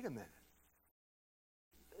 wait a minute.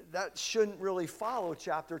 That shouldn't really follow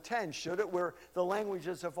chapter 10, should it? Where the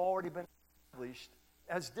languages have already been established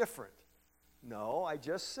as different. No, I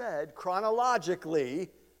just said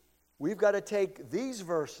chronologically, we've got to take these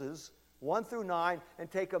verses, 1 through 9,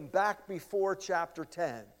 and take them back before chapter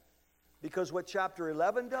 10. Because what chapter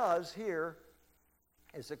 11 does here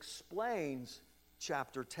is explains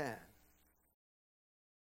chapter 10.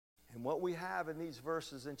 And what we have in these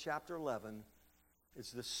verses in chapter 11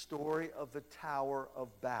 is the story of the Tower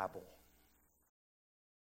of Babel.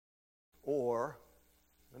 Or,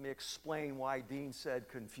 let me explain why Dean said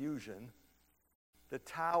confusion. The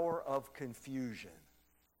Tower of Confusion.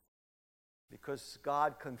 Because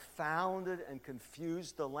God confounded and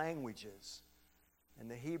confused the languages. And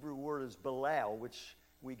the Hebrew word is Belal, which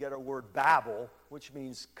we get our word Babel, which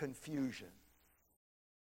means confusion.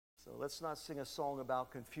 So let's not sing a song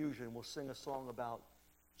about confusion. We'll sing a song about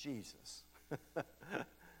Jesus.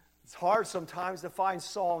 It's hard sometimes to find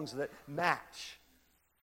songs that match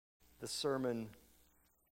the sermon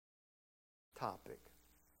topic.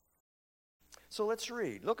 So let's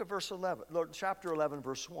read. Look at verse 11, chapter 11,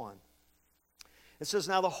 verse 1. It says,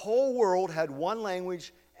 "Now the whole world had one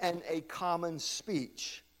language and a common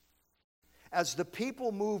speech. As the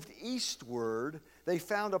people moved eastward, they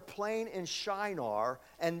found a plain in Shinar,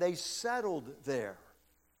 and they settled there.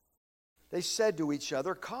 They said to each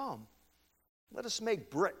other, 'Come, let us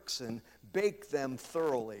make bricks and bake them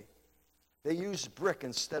thoroughly.' They used brick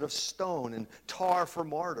instead of stone and tar for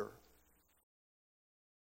mortar.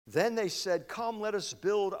 Then they said, 'Come, let us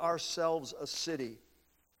build ourselves a city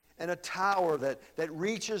and a tower that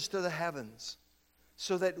reaches to the heavens,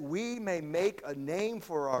 so that we may make a name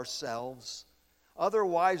for ourselves.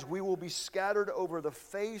 Otherwise, we will be scattered over the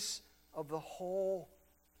face of the whole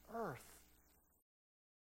earth.'"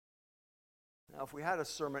 Now, if we had a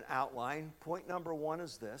sermon outline, point number 1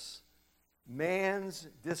 is this: man's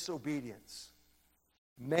disobedience.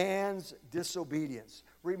 Man's disobedience.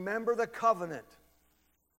 Remember the covenant.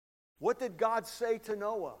 What did God say to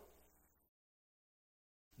Noah?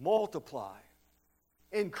 Multiply.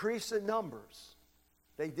 Increase in numbers.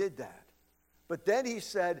 They did that. But then he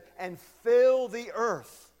said, "And fill the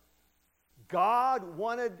earth." God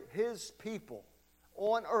wanted his people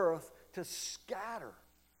on earth to scatter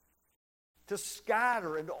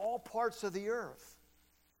into all parts of the earth.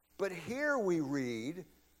 But here we read,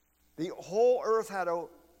 the whole earth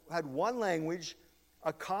had one language,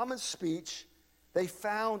 a common speech. They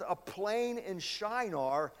found a plain in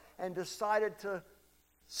Shinar and decided to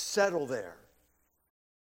settle there.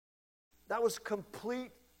 That was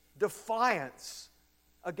complete defiance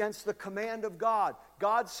against the command of God.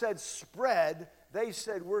 God said, "Spread." They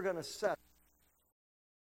said, "We're going to settle."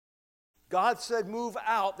 God said, "Move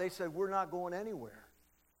out." They said, "We're not going anywhere."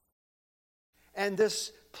 And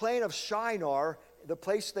this plain of Shinar, the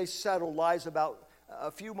place they settled, lies about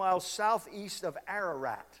a few miles southeast of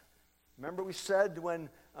Ararat. Remember we said when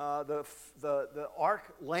the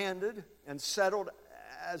ark landed and settled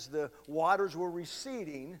as the waters were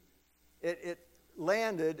receding, it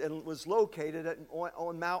landed and was located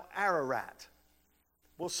on Mount Ararat.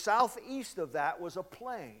 Well, southeast of that was a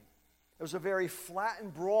plain. It was a very flat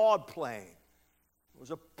and broad plain. It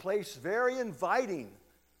was a place very inviting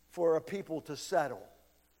for a people to settle.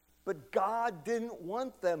 But God didn't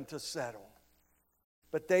want them to settle.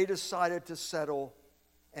 But they decided to settle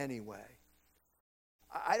anyway.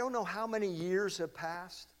 I don't know how many years have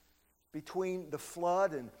passed between the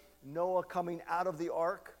flood and Noah coming out of the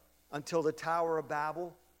ark until the Tower of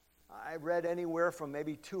Babel. I read anywhere from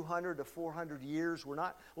maybe 200 to 400 years. We're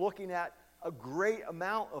not looking at a great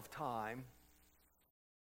amount of time.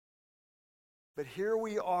 But here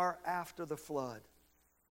we are after the flood.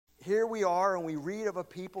 Here we are, and we read of a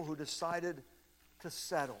people who decided to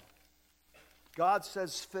settle. God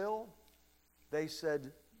says, fill. They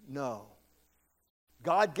said, no.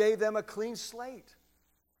 God gave them a clean slate.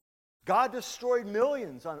 God destroyed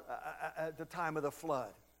millions at the time of the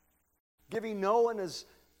flood, giving Noah and his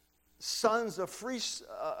sons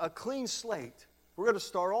a clean slate. We're going to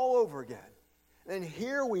start all over again. And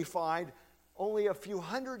here we find, only a few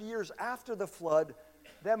hundred years after the flood,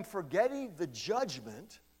 them forgetting the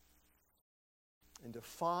judgment and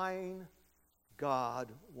defying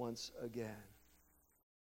God once again.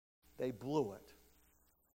 They blew it.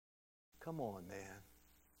 Come on, man.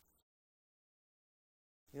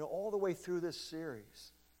 You know, all the way through this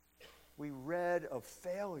series, we read of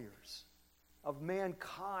failures of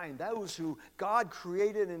mankind, those who God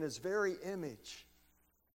created in His very image,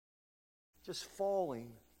 just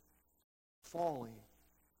falling.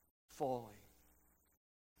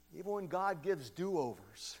 Even when God gives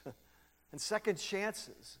do-overs and second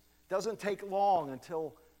chances, it doesn't take long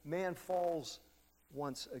until man falls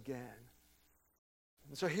once again.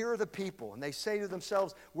 And so here are the people, and they say to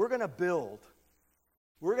themselves, we're going to build.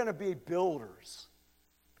 We're going to be builders.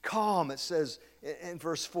 Come, it says in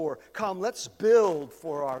verse 4, come, let's build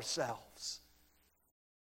for ourselves.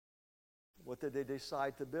 What did they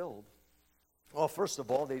decide to build? Well, first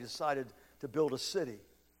of all, they decided to build a city.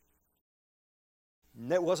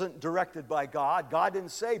 And it wasn't directed by God. God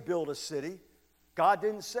didn't say build a city. God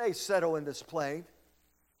didn't say settle in this plain.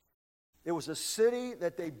 It was a city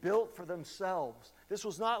that they built for themselves. This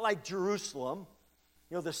was not like Jerusalem,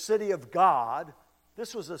 the city of God.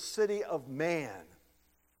 This was a city of man.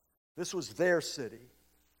 This was their city.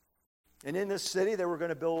 And in this city, they were going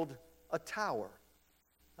to build a tower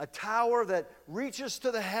that reaches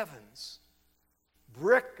to the heavens,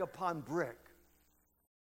 brick upon brick.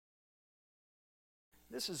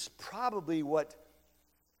 This is probably what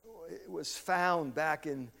was found back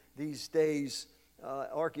in these days.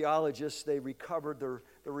 Archaeologists, they recovered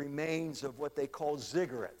the remains of what they call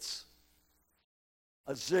ziggurats.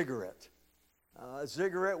 A ziggurat. A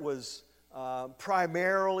ziggurat was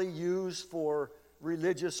primarily used for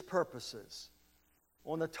religious purposes.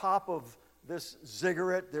 On the top of this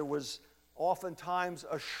ziggurat, there was oftentimes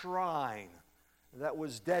a shrine that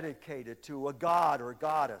was dedicated to a god or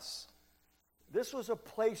goddess. This was a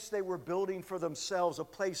place they were building for themselves, a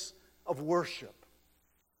place of worship,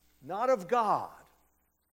 not of God,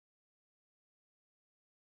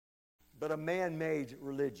 but a man-made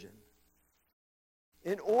religion.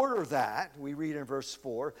 In order that, we read in verse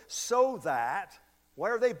 4, so that, why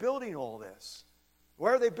are they building all this?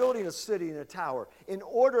 Why are they building a city and a tower? In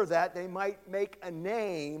order that they might make a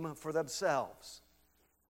name for themselves.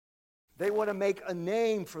 They want to make a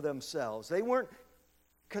name for themselves. They weren't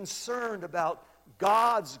concerned about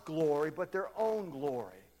God's glory, but their own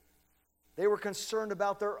glory. They were concerned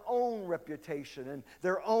about their own reputation and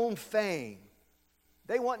their own fame.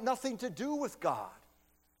 They want nothing to do with God.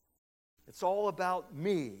 It's all about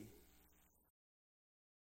me.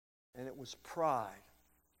 And it was pride.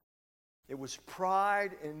 It was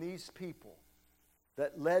pride in these people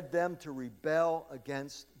that led them to rebel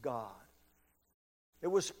against God. It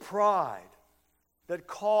was pride that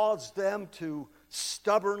caused them to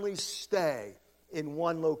stubbornly stay in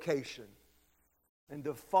one location and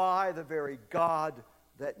defy the very God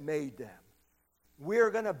that made them. We're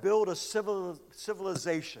going to build a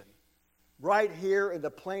civilization right here in the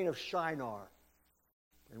plain of Shinar,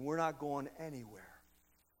 and we're not going anywhere.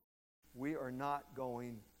 We are not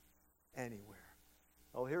going anywhere.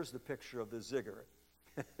 Oh, here's the picture of the ziggurat.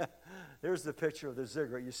 Here's the picture of the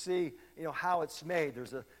ziggurat. You see, how it's made.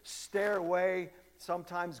 There's a stairway,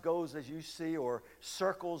 sometimes goes, as you see, or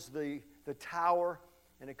circles the tower,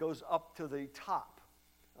 and it goes up to the top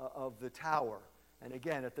of the tower. And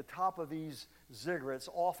again, at the top of these ziggurats,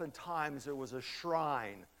 oftentimes there was a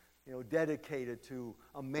shrine, dedicated to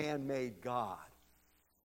a man-made god.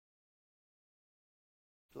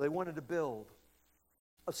 So they wanted to build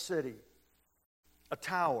a city, a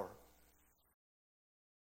tower,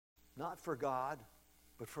 not for God,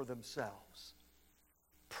 but for themselves.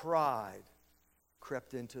 Pride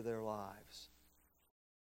crept into their lives.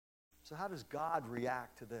 So how does God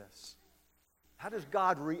react to this? How does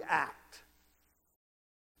God react?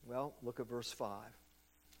 Well, look at verse 5.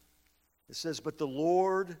 It says, "But the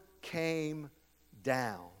Lord came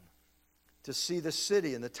down to see the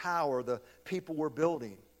city and the tower the people were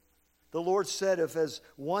building. The Lord said, if as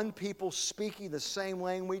one people speaking the same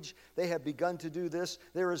language they have begun to do this,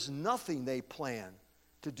 there is nothing they plan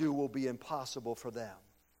to do will be impossible for them."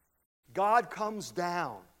 God comes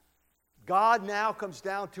down. God now comes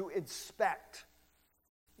down to inspect.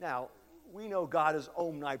 Now, we know God is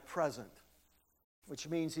omnipresent, which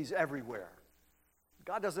means He's everywhere.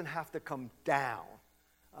 God doesn't have to come down.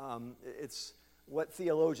 It's what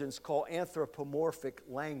theologians call anthropomorphic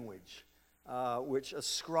language, which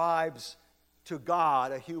ascribes to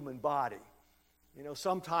God a human body.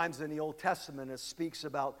 Sometimes in the Old Testament it speaks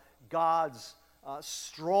about God's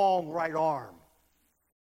strong right arm.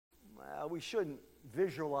 We shouldn't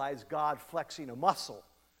visualize God flexing a muscle.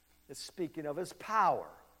 It's speaking of His power.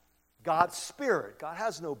 God's spirit. God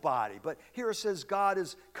has no body. But here it says God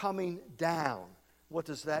is coming down. What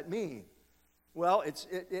does that mean? Well,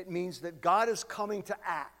 it means that God is coming to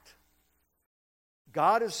act.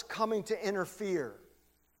 God is coming to interfere.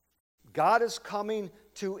 God is coming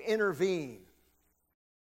to intervene.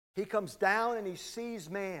 He comes down and He sees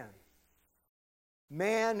man.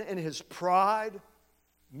 Man in his pride,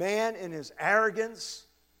 man in his arrogance,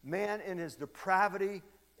 man in his depravity,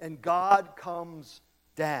 and God comes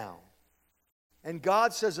down. And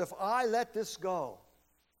God says, if I let this go,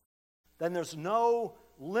 then there's no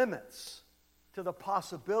limits to the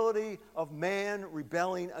possibility of man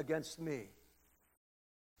rebelling against me.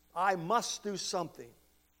 I must do something.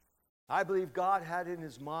 I believe God had in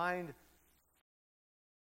His mind,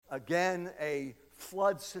 again, a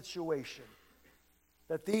flood situation.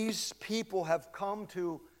 That these people have come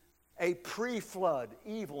to a pre-flood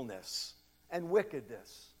evilness and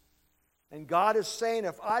wickedness. And God is saying,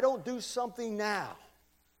 if I don't do something now,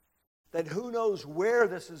 then who knows where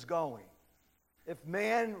this is going. If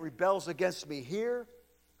man rebels against me here,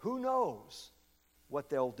 who knows what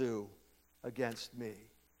they'll do against me.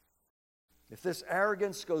 If this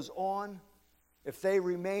arrogance goes on, if they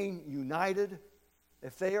remain united,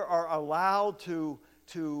 if they are allowed to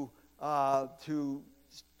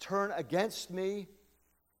turn against me,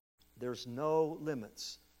 there's no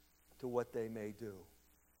limits to what they may do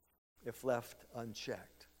if left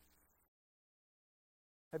unchecked.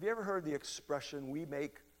 Have you ever heard the expression, we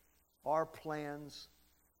make our plans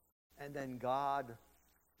and then God,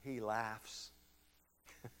 He laughs?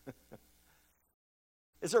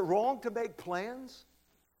 Is it wrong to make plans?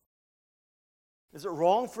 Is it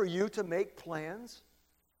wrong for you to make plans?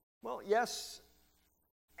 Well, yes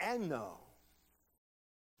and no.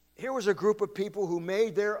 Here was a group of people who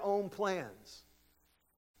made their own plans.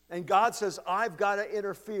 And God says, I've got to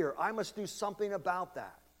interfere. I must do something about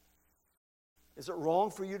that. Is it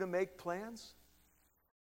wrong for you to make plans?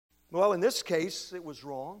 Well, in this case, it was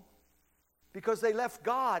wrong because they left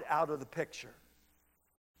God out of the picture.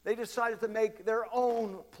 They decided to make their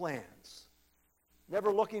own plans,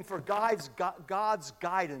 never looking for God's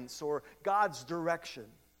guidance or God's direction.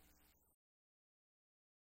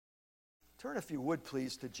 Turn, if you would,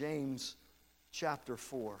 please, to James chapter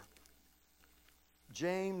 4.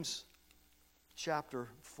 James chapter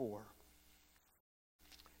 4.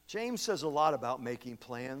 James says a lot about making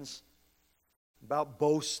plans, about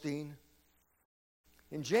boasting.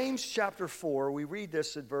 In James chapter 4, we read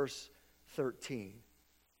this in verse 13.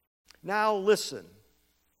 Now listen,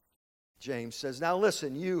 James says, now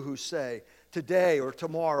listen, you who say, today or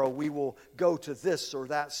tomorrow we will go to this or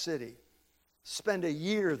that city, spend a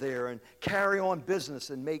year there and carry on business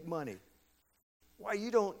and make money. Why, you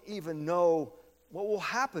don't even know what will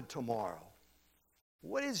happen tomorrow.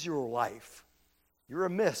 What is your life? You're a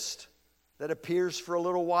mist that appears for a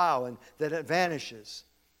little while and then it vanishes.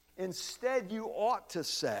 Instead, you ought to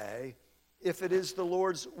say, if it is the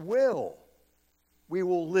Lord's will, we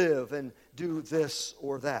will live and do this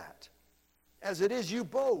or that. As it is, you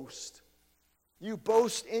boast. You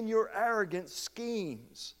boast in your arrogant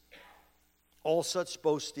schemes. All such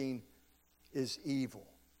boasting is evil.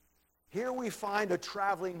 Here we find a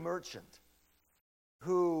traveling merchant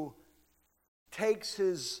who takes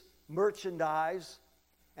his merchandise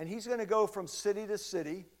and he's going to go from city to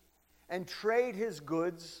city and trade his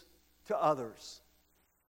goods to others.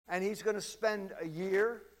 And he's going to spend a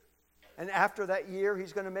year, and after that year,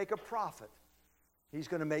 he's going to make a profit. He's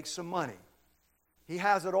going to make some money. He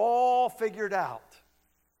has it all figured out.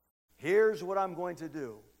 Here's what I'm going to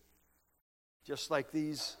do. Just like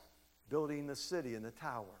these building the city and the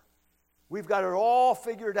tower. We've got it all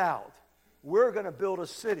figured out. We're going to build a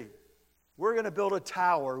city. We're going to build a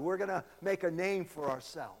tower. We're going to make a name for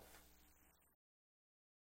ourselves.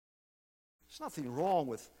 There's nothing wrong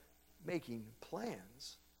with making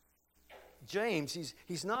plans. James,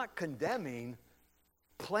 he's not condemning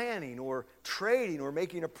planning or trading or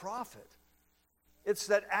making a profit. It's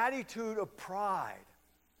that attitude of pride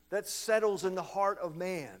that settles in the heart of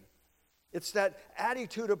man. It's that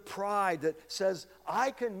attitude of pride that says,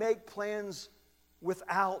 I can make plans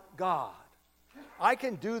without God. I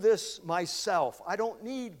can do this myself. I don't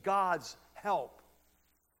need God's help.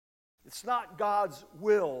 It's not God's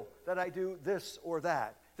will that I do this or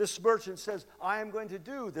that. This merchant says, I am going to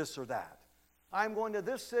do this or that. I'm going to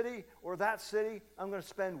this city or that city. I'm going to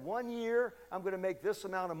spend 1 year. I'm going to make this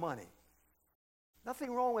amount of money.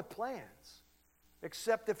 Nothing wrong with plans,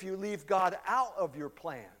 except if you leave God out of your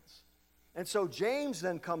plans. And so James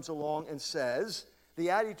then comes along and says,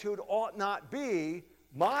 the attitude ought not be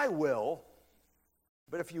my will,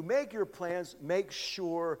 but if you make your plans, make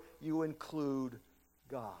sure you include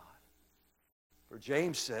God. For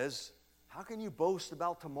James says, how can you boast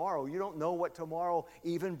about tomorrow? You don't know what tomorrow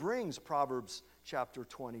even brings, Proverbs chapter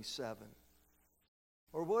 27.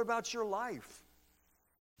 Or what about your life?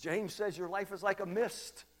 James says your life is like a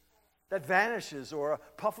mist that vanishes, or a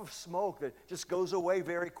puff of smoke that just goes away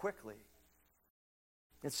very quickly.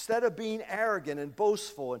 Instead of being arrogant and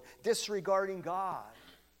boastful and disregarding God,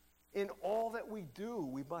 in all that we do,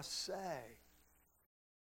 we must say,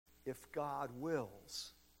 if God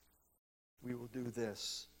wills, we will do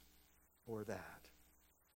this or that.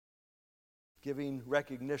 Giving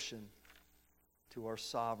recognition to our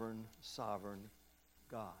sovereign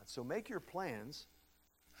God. So make your plans,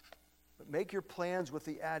 but make your plans with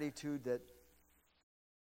the attitude that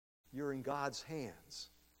you're in God's hands.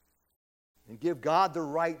 And give God the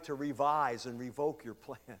right to revise and revoke your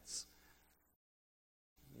plans.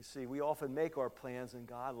 You see, we often make our plans and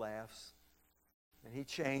God laughs. And He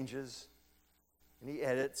changes. And He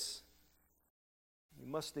edits. We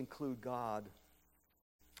must include God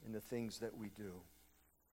in the things that we do.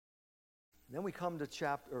 And then we come to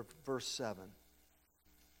verse 7.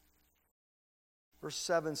 Verse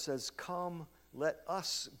 7 says, come, let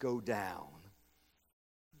us go down.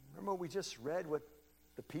 Remember what we just read, what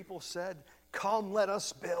the people said? Come, let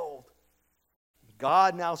us build.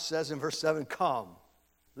 God now says in verse 7, come,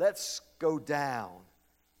 let's go down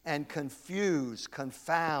and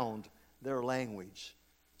confound their language,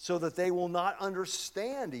 so that they will not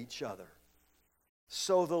understand each other.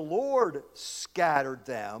 So the Lord scattered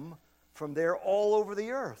them from there all over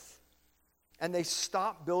the earth, and they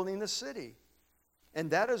stopped building the city.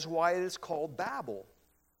 And that is why it is called Babel,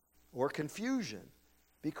 or confusion,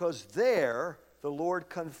 because there the Lord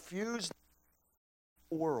confused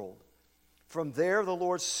the world. From there the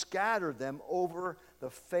Lord scattered them over the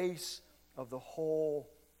face of the whole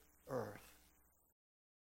earth.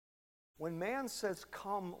 When man says,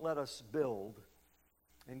 come, let us build,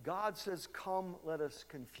 and God says, come, let us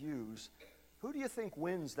confuse, who do you think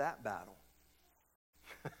wins that battle?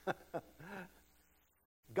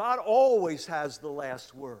 God always has the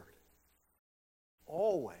last word.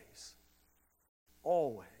 Always.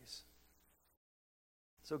 Always.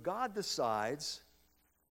 So God decides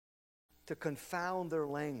to confound their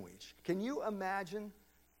language. Can you imagine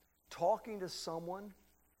talking to someone?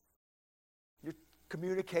 You're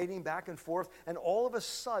communicating back and forth, and all of a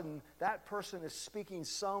sudden, that person is speaking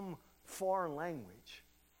some foreign language.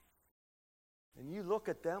 And you look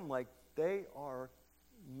at them like they are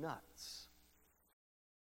nuts.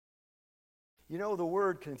 You know, the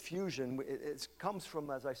word confusion, it comes from,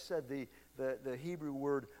 as I said, the Hebrew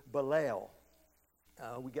word balal.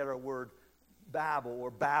 We get our word babble or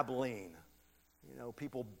babbling. You know,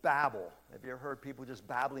 people babble. Have you ever heard people just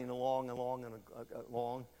babbling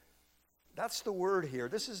along? That's the word here.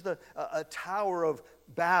 This is a tower of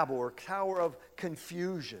babble or tower of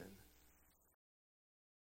confusion.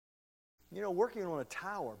 You know, working on a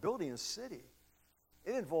tower, building a city,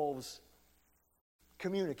 it involves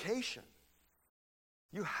communication.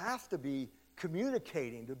 You have to be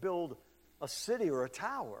communicating to build a city or a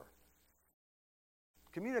tower.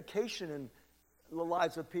 Communication in the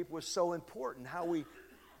lives of people is so important, how we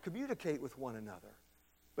communicate with one another.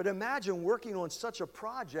 But imagine working on such a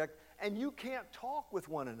project and you can't talk with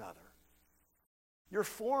one another. Your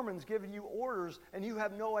foreman's giving you orders, and you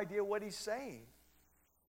have no idea what he's saying.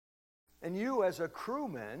 And you, as a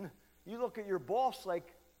crewman, you look at your boss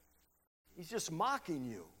like he's just mocking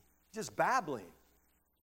you, just babbling.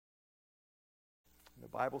 The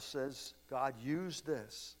Bible says God used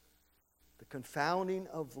this, the confounding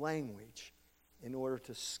of language, in order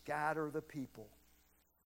to scatter the people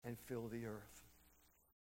and fill the earth.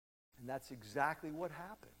 And that's exactly what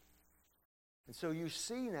happened. And so you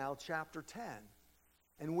see now chapter 10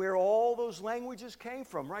 and where all those languages came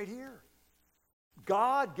from, right here.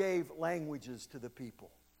 God gave languages to the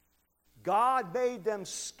people. God made them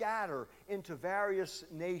scatter into various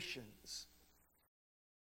nations.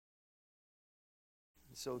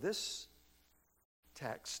 And so this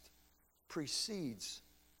text precedes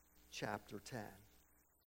chapter 10.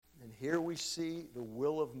 And here we see the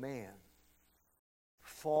will of man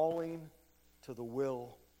falling to the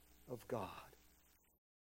will of God.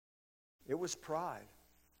 It was pride.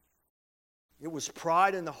 It was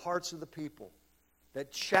pride in the hearts of the people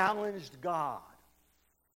that challenged God.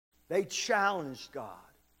 They challenged God.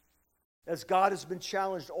 As God has been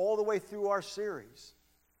challenged all the way through our series.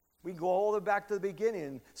 We go all the way back to the beginning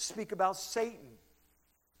and speak about Satan.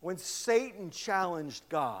 When Satan challenged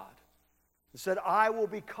God and said, I will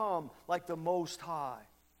become like the Most High.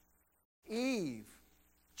 Eve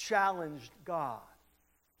challenged God.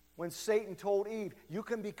 When Satan told Eve, you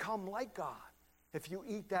can become like God if you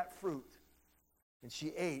eat that fruit. And she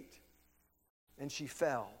ate, and she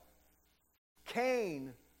fell.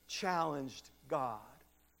 Cain challenged God.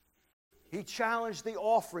 He challenged the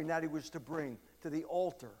offering that he was to bring to the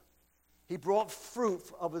altar. He brought fruit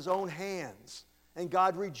of his own hands, and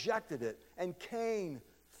God rejected it, and Cain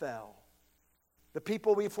fell. The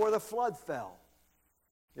people before the flood fell.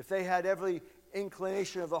 If they had every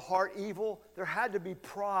inclination of the heart evil, there had to be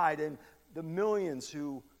pride in the millions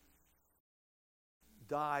who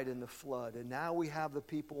died in the flood. And now we have the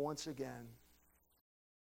people once again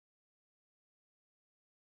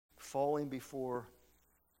falling before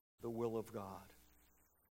the will of God.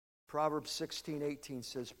 Proverbs 16:18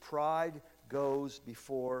 says, pride goes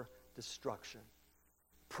before destruction.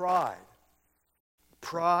 Pride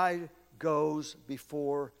goes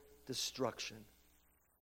before destruction.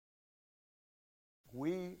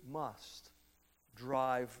 We must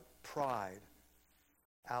drive pride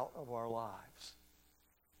out of our lives.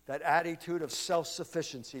 That attitude of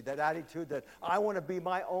self-sufficiency, that attitude that I want to be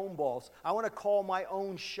my own boss. I want to call my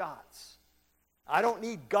own shots. I don't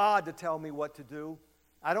need God to tell me what to do.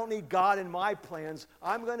 I don't need God in my plans.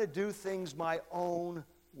 I'm going to do things my own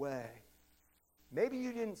way. Maybe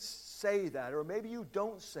you didn't say that, or maybe you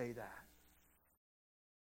don't say that.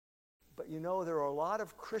 But you know, there are a lot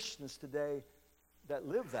of Christians today that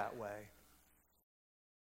live that way.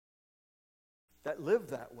 That live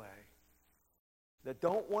that way. That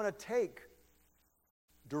don't want to take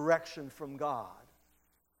direction from God.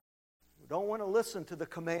 Don't want to listen to the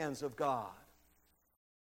commands of God.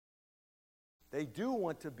 They do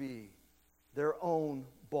want to be their own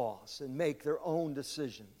boss and make their own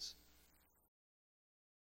decisions.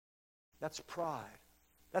 That's pride.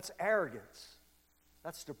 That's arrogance.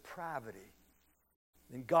 That's depravity.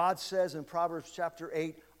 And God says in Proverbs chapter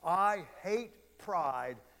 8, I hate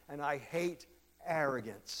pride and I hate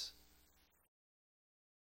arrogance.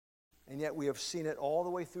 And yet we have seen it all the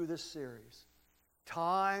way through this series.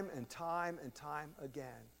 Time and time and time again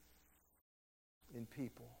in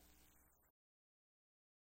people.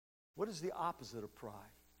 What is the opposite of pride?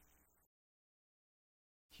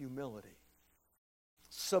 Humility.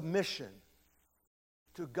 Submission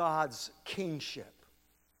to God's kingship.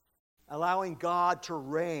 Allowing God to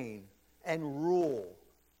reign and rule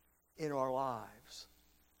in our lives.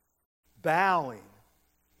 Bowing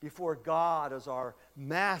before God as our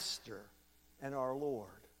master and our Lord.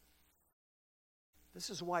 This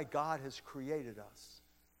is why God has created us.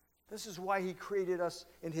 This is why He created us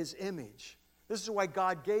in His image. This is why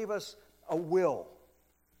God gave us a will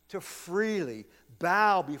to freely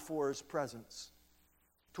bow before His presence,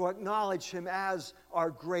 to acknowledge Him as our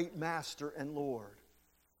great master and Lord,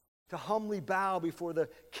 to humbly bow before the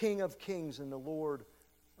King of Kings and the Lord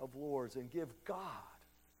of Lords, and give God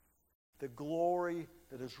the glory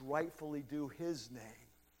that is rightfully due His name,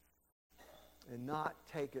 and not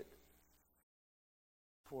take it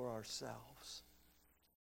for ourselves.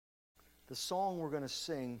 The song we're going to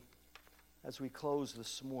sing as we close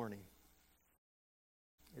this morning,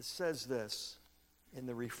 it says this in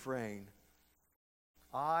the refrain,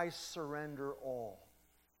 I surrender all.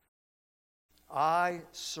 I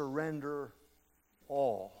surrender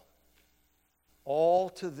all. All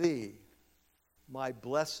to Thee, my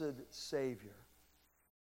blessed Savior.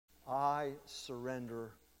 I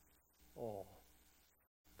surrender all.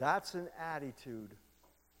 That's an attitude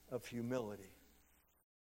of humility.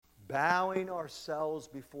 Bowing ourselves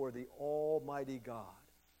before the Almighty God,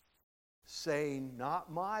 saying,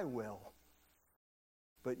 not my will,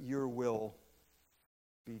 but your will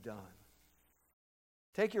be done.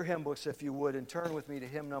 Take your hymn books, if you would, and turn with me to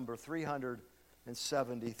hymn number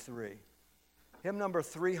 373. Hymn number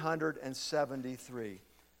 373.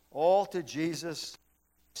 All to Jesus,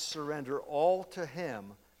 surrender. All to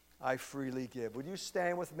Him I freely give. Would you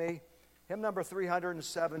stand with me? Hymn number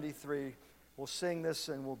 373. We'll sing this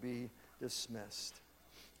and we'll be dismissed.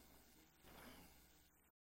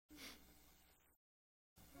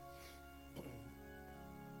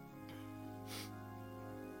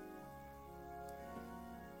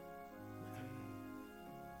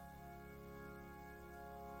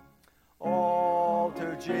 All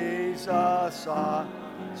to Jesus I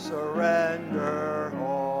surrender,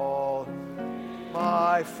 all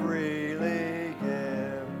I freely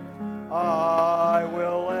give. I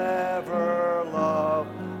will ever love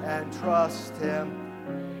and trust Him,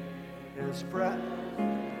 His presence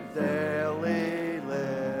daily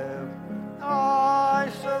live.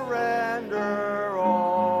 I surrender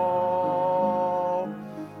all.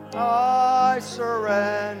 I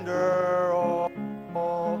surrender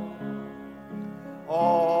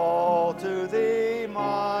all to Thee,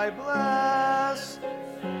 my blessed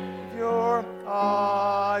Savior.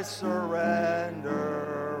 I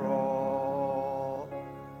surrender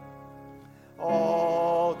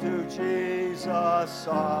all to Jesus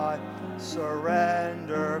I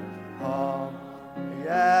surrender. Humbly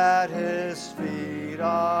at His feet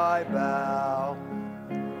I bow.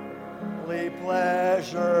 Earthly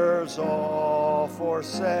pleasures all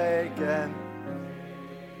forsaken,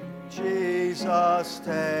 Jesus,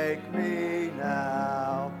 take me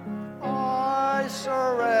now. I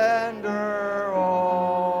surrender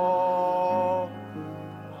all.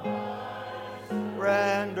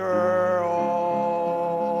 Surrender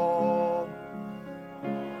all.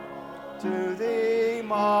 To Thee,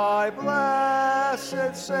 my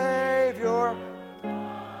blessed Savior,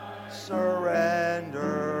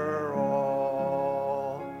 surrender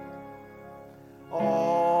all.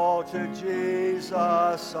 All to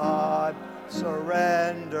Jesus I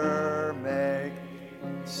surrender, make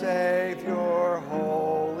Savior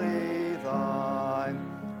wholly Thine.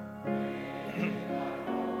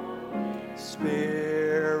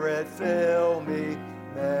 Spirit, fill me,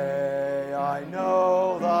 may I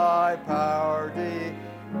know Thy power deep.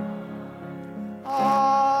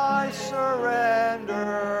 I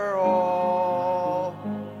surrender all.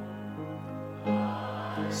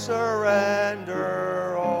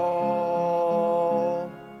 Surrender all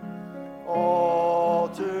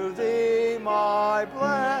to Thee, my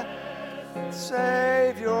blessed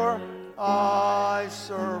Savior, I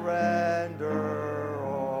surrender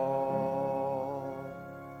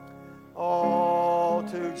all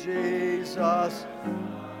to Jesus.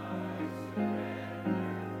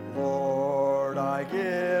 Lord, I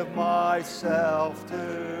give myself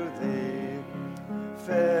to Thee.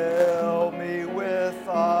 Fill me with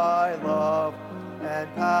Thy love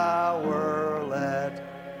and power. Let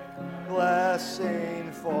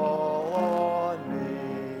blessing fall on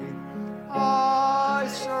me. I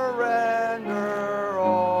surrender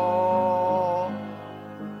all.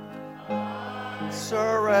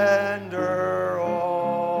 Surrender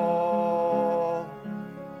all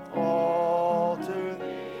to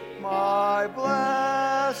Thee, my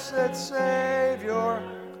blessed Savior.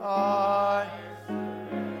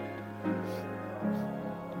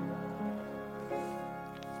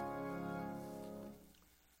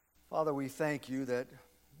 Father, we thank You that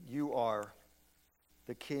You are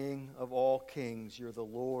the King of all kings. You're the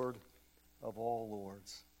Lord of all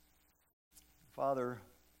lords. Father,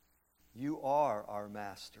 You are our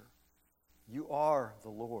Master. You are the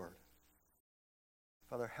Lord.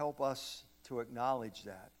 Father, help us to acknowledge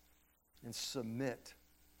that and submit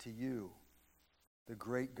to You, the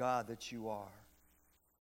great God that You are.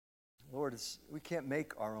 Lord, we can't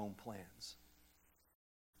make our own plans.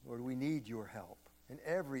 Lord, we need Your help in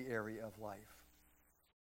every area of life.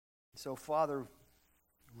 So, Father,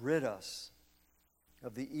 rid us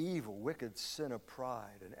of the evil, wicked sin of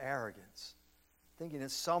pride and arrogance, thinking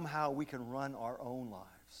that somehow we can run our own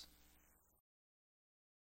lives.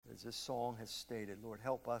 As this song has stated, Lord,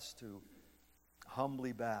 help us to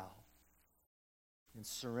humbly bow and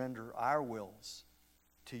surrender our wills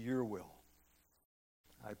to Your will.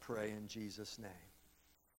 I pray in Jesus' name.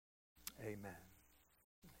 Amen.